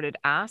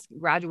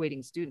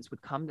graduating students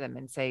would come to them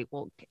and say,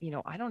 well,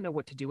 I don't know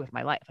what to do with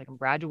my life. Like I'm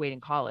graduating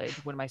college.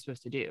 What am I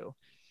supposed to do?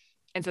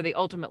 And so they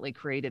ultimately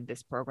created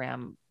this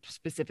program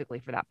specifically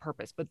for that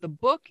purpose. But the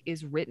book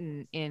is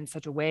written in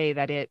such a way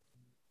that it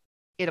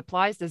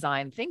applies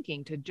design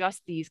thinking to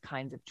just these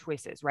kinds of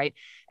choices, right?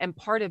 And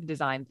part of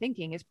design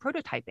thinking is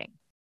prototyping,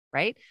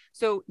 right?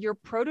 So you're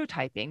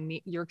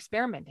prototyping, you're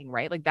experimenting,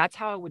 right? Like that's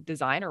how a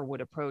designer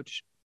would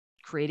approach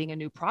creating a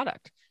new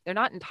product. They're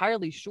not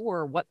entirely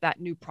sure what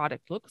that new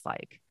product looks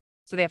like.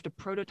 So they have to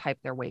prototype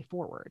their way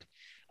forward.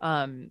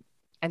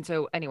 And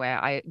so anyway,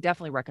 I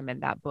definitely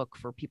recommend that book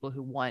for people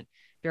who want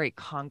very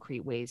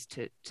concrete ways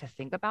to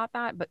think about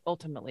that. But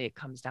ultimately it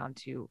comes down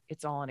to,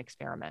 it's all an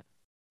experiment.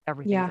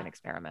 Everything's an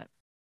experiment.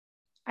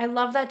 I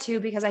love that too,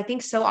 because I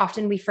think so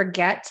often we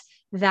forget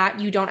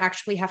that you don't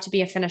actually have to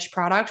be a finished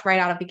product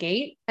right out of the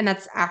gate. And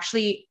that's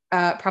actually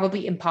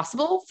probably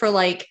impossible for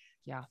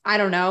I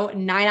don't know,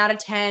 9 out of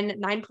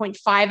 10,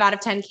 9.5 out of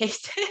 10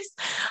 cases.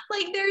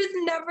 Like there's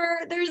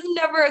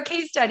never a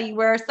case study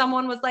where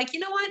someone was like, you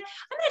know what,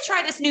 I'm going to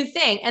try this new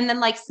thing. And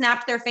then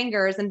snapped their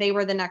fingers and they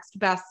were the next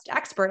best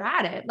expert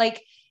at it.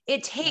 Like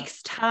it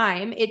takes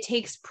time. It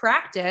takes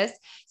practice.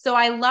 So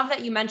I love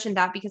that you mentioned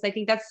that, because I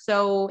think that's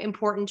so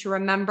important to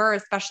remember,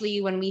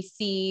 especially when we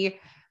see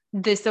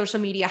the social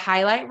media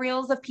highlight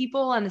reels of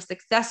people and the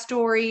success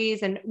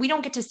stories. And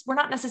we're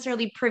not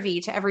necessarily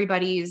privy to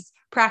everybody's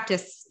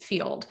practice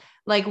field.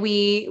 Like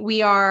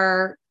we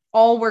are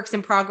all works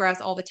in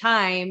progress all the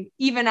time,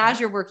 even as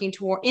you're working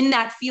toward in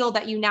that field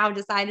that you now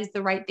decide is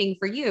the right thing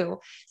for you.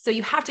 So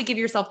you have to give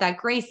yourself that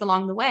grace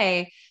along the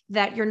way,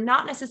 that you're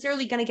not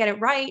necessarily going to get it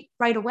right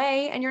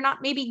away. And you're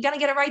not maybe going to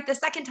get it right the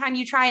second time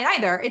you try it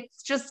either.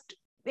 It's just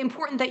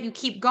important that you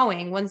keep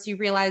going once you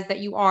realize that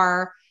you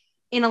are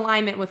in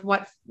alignment with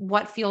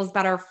what feels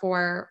better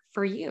for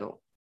you.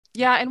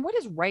 Yeah. And what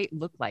does right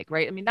look like?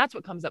 Right. I mean, that's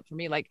what comes up for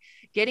me, like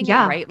getting it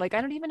right. Like,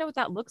 I don't even know what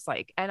that looks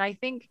like. And I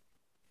think,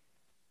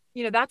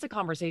 that's a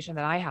conversation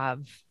that I have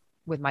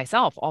with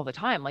myself all the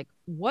time. Like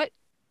what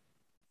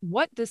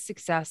does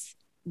success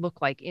look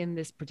like in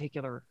this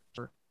particular,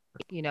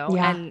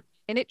 and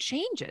it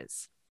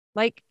changes,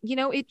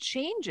 it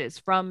changes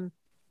from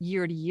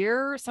year to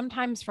year,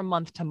 sometimes from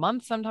month to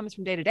month, sometimes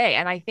from day to day.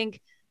 And I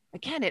think,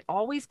 again, it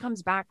always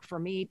comes back for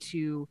me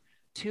to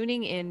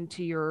tuning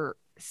into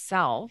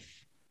yourself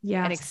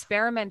and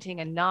experimenting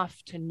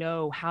enough to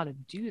know how to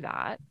do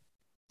that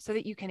so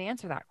that you can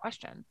answer that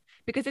question,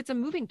 because it's a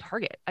moving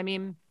target. I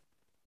mean,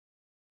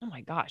 oh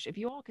my gosh, if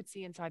you all could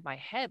see inside my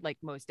head, like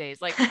most days,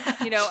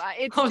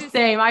 it's just,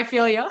 same. I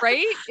feel you.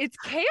 Right? It's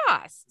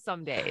chaos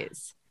some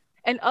days,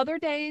 and other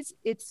days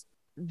it's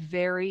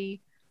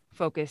very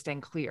focused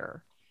and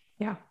clear.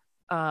 Yeah.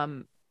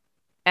 And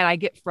I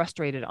get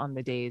frustrated on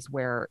the days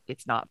where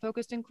it's not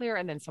focused and clear.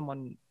 And then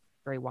someone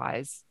very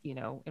wise,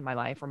 in my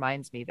life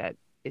reminds me that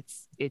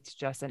it's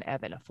just an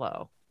ebb and a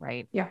flow,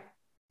 right? Yeah.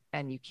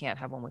 And you can't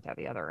have one without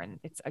the other. And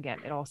it's, again,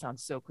 it all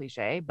sounds so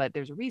cliche, but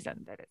there's a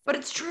reason that but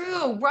it's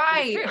true,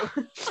 right? It's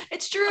true.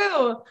 It's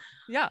true.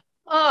 Yeah.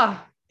 Oh,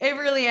 it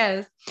really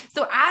is.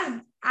 So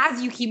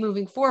as you keep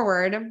moving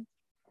forward,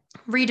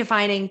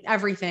 redefining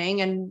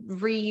everything and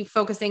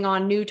refocusing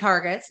on new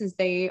targets, since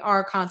they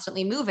are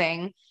constantly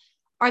moving,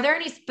 are there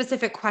any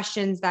specific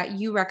questions that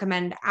you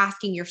recommend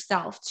asking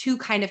yourself to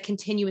kind of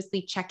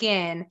continuously check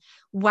in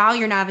while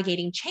you're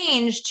navigating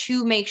change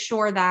to make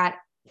sure that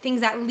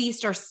things at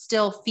least are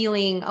still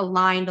feeling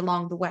aligned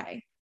along the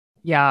way?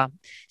 Yeah.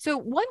 So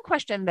one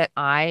question that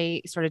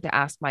I started to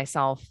ask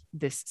myself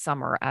this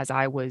summer as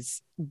I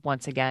was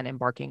once again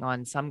embarking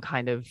on some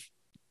kind of,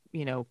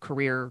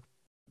 career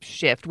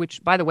shift,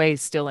 which by the way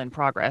is still in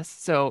progress.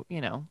 So,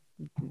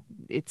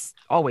 it's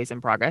always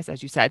in progress,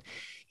 as you said,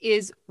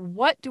 is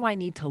what do I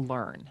need to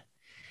learn?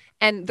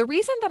 And the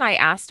reason that I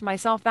asked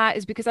myself that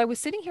is because I was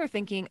sitting here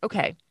thinking,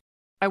 okay,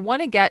 I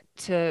want to get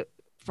to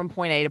from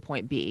point A to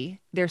point B.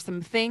 There's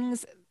some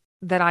things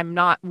that I'm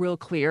not real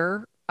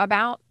clear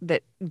about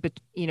that, but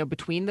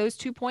between those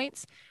 2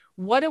 points,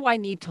 what do I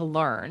need to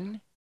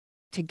learn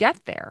to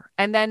get there?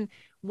 And then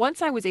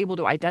once I was able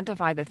to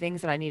identify the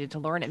things that I needed to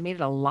learn, it made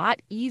it a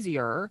lot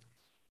easier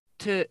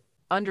to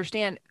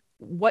understand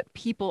what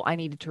people I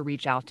needed to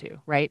reach out to,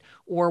 right?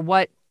 Or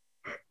what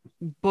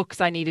books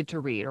I needed to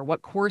read or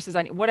what courses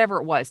whatever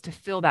it was to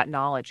fill that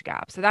knowledge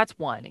gap. So that's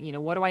one,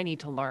 what do I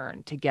need to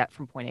learn to get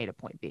from point A to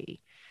point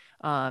B?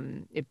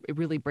 It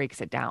really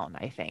breaks it down,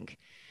 I think.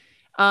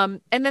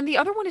 And then the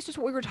other one is just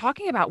what we were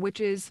talking about,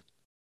 which is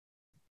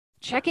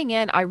checking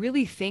in. I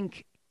really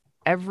think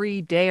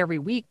every day, every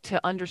week to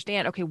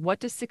understand, okay, what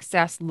does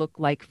success look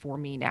like for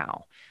me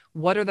now?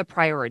 What are the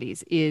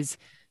priorities?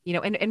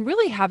 And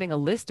really having a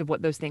list of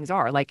what those things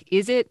are. Like,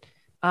 is it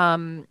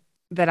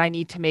that I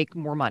need to make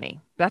more money?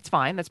 That's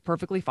fine. That's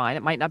perfectly fine.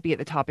 It might not be at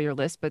the top of your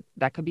list, but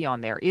that could be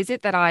on there. Is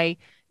it that I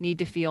need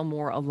to feel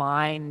more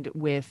aligned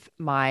with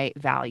my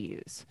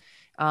values?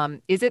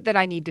 Is it that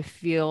I need to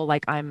feel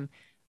like I'm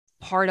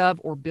part of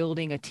or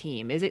building a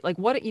team? Is it like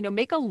what,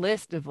 make a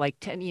list of like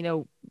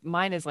 10,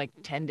 mine is like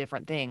 10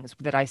 different things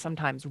that I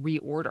sometimes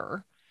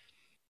reorder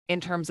in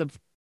terms of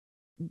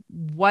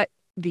what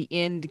the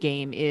end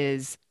game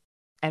is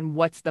and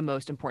what's the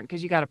most important,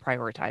 because you got to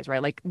prioritize,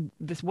 right? Like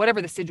this,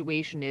 whatever the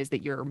situation is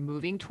that you're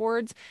moving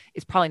towards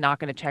is probably not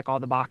going to check all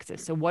the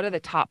boxes. So what are the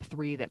top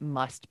three that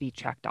must be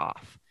checked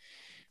off?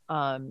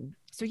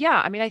 So yeah,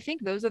 I mean, I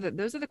think those are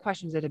the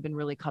questions that have been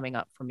really coming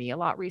up for me a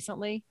lot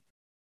recently.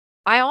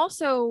 I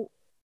also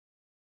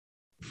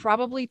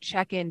probably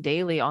check in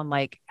daily on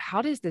like,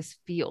 how does this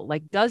feel?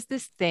 Like, does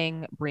this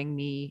thing bring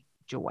me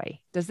joy?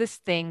 Does this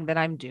thing that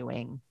I'm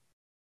doing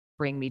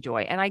bring me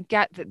joy? And I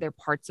get that there are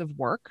parts of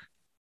work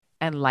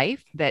and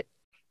life that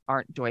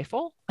aren't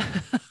joyful.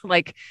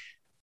 Like,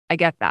 I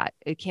get that.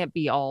 It can't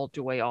be all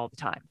joy all the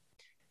time.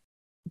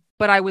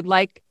 But I would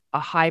like a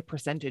high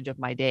percentage of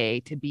my day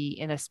to be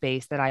in a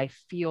space that I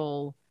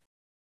feel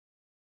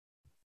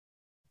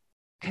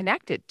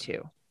connected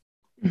to.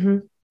 Mm-hmm.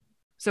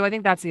 So I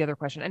think that's the other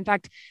question. In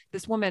fact,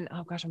 this woman,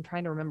 oh gosh, I'm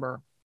trying to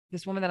remember.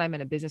 This woman that I'm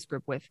in a business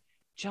group with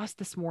just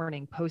this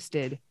morning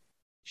posted,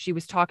 she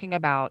was talking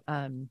about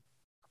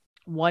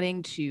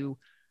wanting to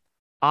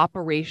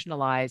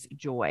operationalize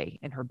joy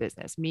in her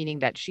business, meaning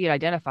that she had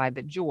identified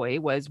that joy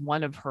was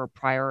one of her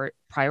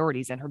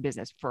priorities in her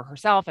business for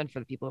herself and for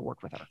the people that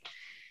work with her.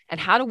 And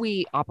how do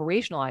we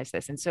operationalize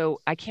this? And so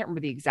I can't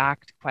remember the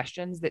exact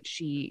questions that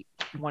she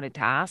wanted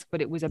to ask,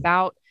 but it was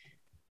about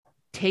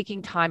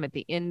taking time at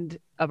the end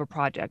of a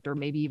project or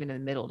maybe even in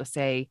the middle to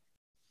say,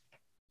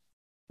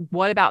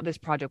 what about this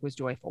project was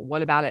joyful?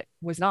 What about it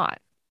was not?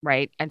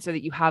 Right. And so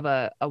that you have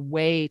a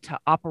way to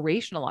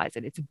operationalize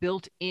it. It's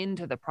built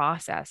into the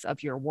process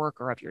of your work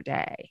or of your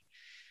day.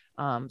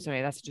 So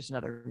anyway, that's just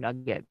another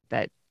nugget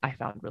that I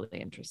found really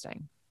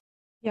interesting.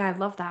 Yeah, I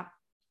love that.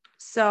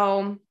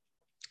 So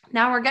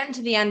now we're getting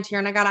to the end here,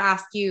 and I got to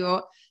ask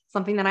you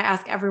something that I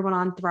ask everyone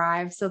on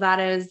Thrive. So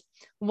that is,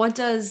 what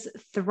does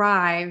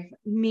thrive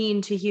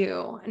mean to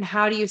you, and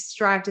how do you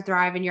strive to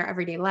thrive in your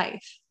everyday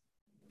life?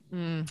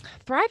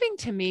 Thriving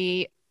to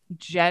me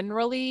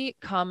generally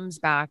comes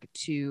back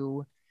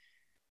to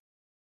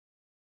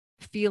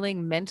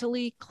feeling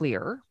mentally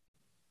clear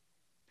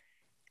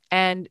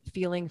and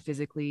feeling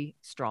physically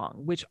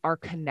strong, which are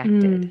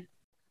connected, Mm.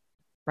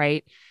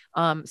 right?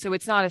 So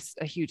it's not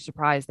a huge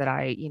surprise that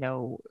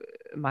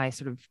my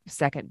sort of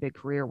second big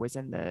career was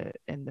in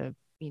the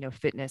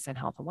fitness and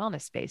health and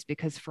wellness space,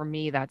 because for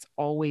me, that's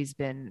always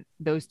been,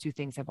 those two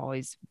things have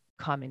always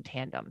come in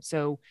tandem.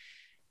 So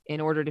in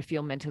order to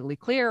feel mentally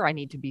clear, I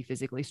need to be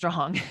physically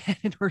strong.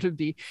 In order to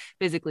be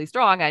physically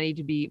strong, I need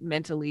to be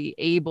mentally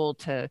able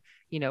to,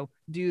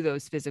 do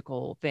those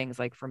physical things.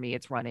 Like for me,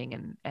 it's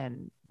running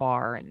and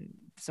bar and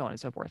so on and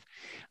so forth.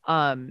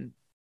 And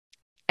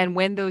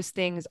when those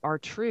things are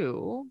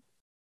true,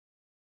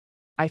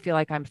 I feel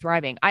like I'm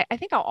thriving. I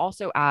think I'll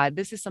also add,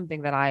 this is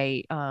something that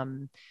I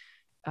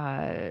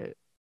uh,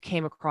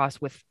 came across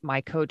with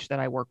my coach that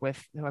I work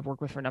with, who I've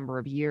worked with for a number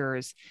of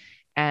years.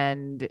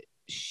 And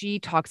she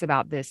talks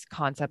about this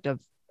concept of,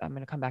 I'm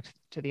going to come back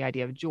to the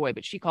idea of joy,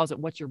 but she calls it,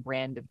 what's your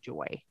brand of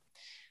joy?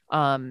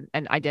 And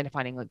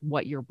identifying like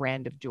what your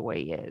brand of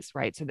joy is,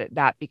 right? So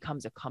that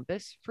becomes a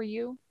compass for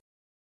you.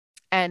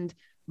 And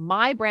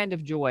my brand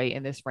of joy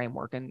in this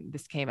framework, and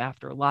this came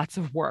after lots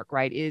of work,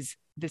 right, is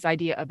this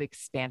idea of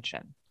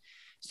expansion.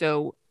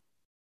 So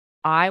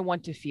I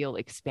want to feel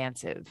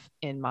expansive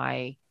in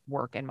my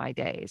work and my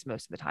days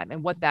most of the time.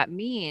 And what that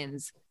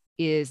means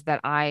is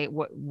that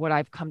what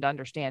I've come to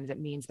understand is it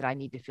means that I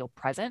need to feel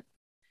present,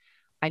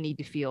 I need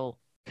to feel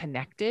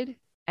connected,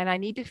 and I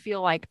need to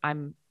feel like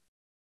I'm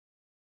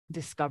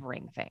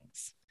discovering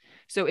things.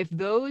 So if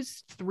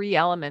those three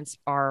elements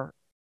are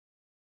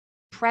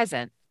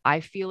present, I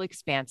feel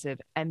expansive,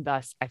 and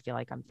thus I feel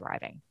like I'm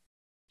thriving.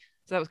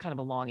 So that was kind of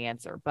a long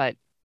answer, but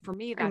for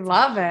me, I that's how it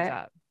love shows it.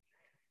 up.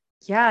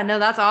 Yeah, no,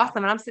 that's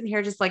awesome. And I'm sitting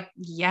here just like,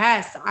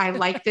 yes, I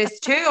like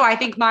this too. I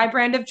think my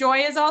brand of joy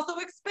is also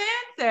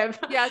expansive.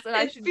 Yes, and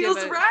I It should feels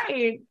give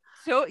right.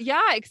 So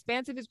yeah,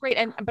 expansive is great.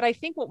 But I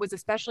think what was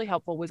especially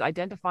helpful was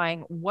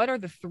identifying what are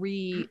the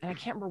three, and I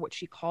can't remember what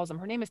she calls them.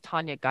 Her name is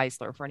Tanya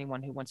Geisler, for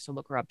anyone who wants to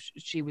look her up.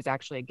 She was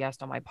actually a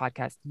guest on my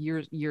podcast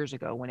years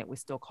ago when it was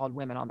still called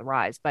Women on the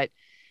Rise. But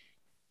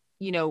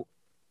you know,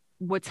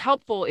 what's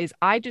helpful is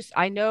I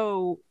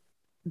know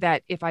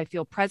that if I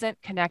feel present,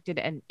 connected,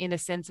 and in a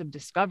sense of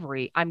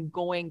discovery, I'm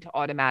going to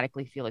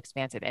automatically feel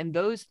expansive. And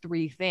those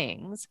three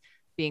things,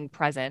 being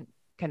present,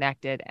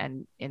 connected,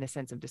 and in a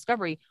sense of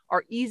discovery,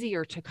 are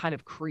easier to kind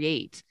of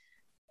create,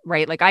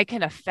 right? Like I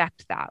can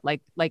affect that.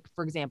 Like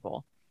for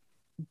example,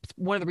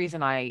 one of the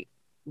reason I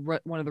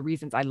one of the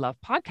reasons I love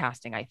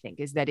podcasting, I think,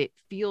 is that it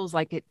feels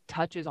like it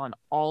touches on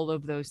all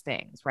of those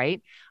things,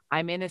 right?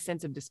 I'm in a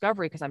sense of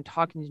discovery because I'm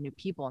talking to new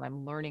people and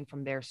I'm learning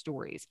from their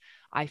stories.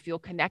 I feel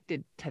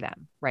connected to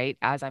them, right?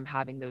 As I'm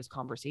having those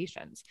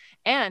conversations.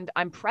 And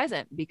I'm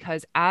present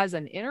because as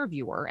an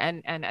interviewer,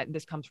 and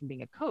this comes from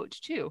being a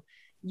coach too,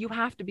 you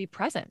have to be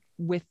present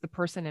with the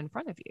person in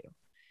front of you.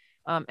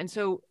 And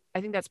so I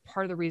think that's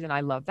part of the reason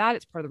I love that.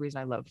 It's part of the reason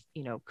I love,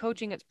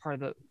 coaching. It's part of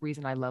the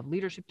reason I love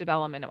leadership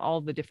development and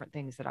all the different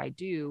things that I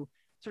do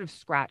sort of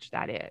scratch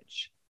that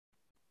itch.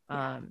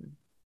 And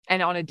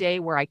on a day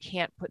where I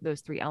can't put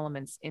those three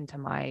elements into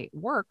my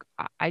work,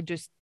 I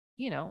just,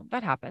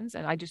 that happens.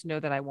 And I just know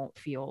that I won't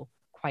feel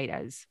quite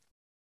as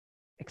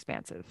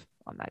expansive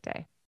on that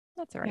day.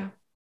 That's all right. Yeah.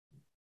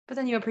 But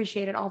then you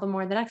appreciate it all the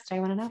more the next day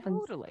when it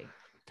happens. Totally.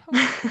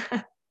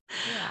 Yeah.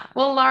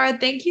 Well, Laura,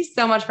 thank you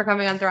so much for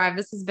coming on Thrive.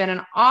 This has been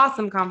an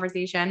awesome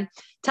conversation.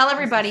 Tell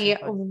everybody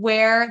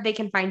where they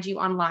can find you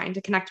online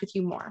to connect with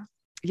you more.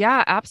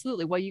 Yeah,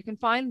 absolutely. Well, you can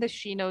find the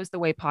She Knows the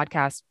Way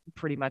podcast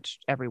pretty much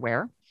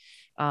everywhere.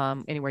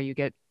 Anywhere you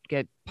get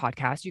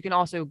podcasts. You can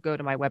also go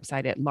to my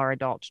website at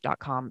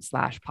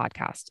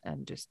lauradolch.com/podcast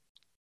and just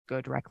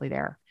go directly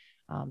there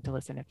to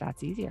listen if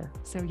that's easier.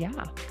 So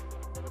yeah.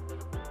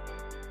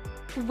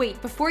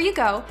 Wait, before you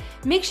go,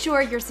 make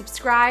sure you're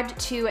subscribed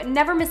to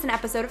never miss an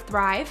episode of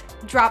Thrive.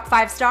 Drop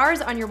 5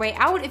 stars on your way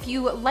out if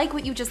you like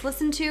what you just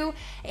listened to,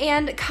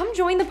 and come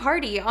join the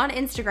party on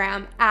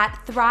Instagram at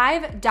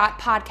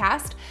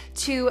thrive.podcast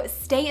to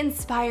stay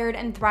inspired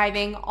and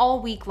thriving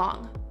all week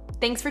long.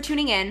 Thanks for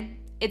tuning in.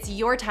 It's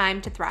your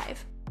time to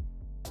thrive.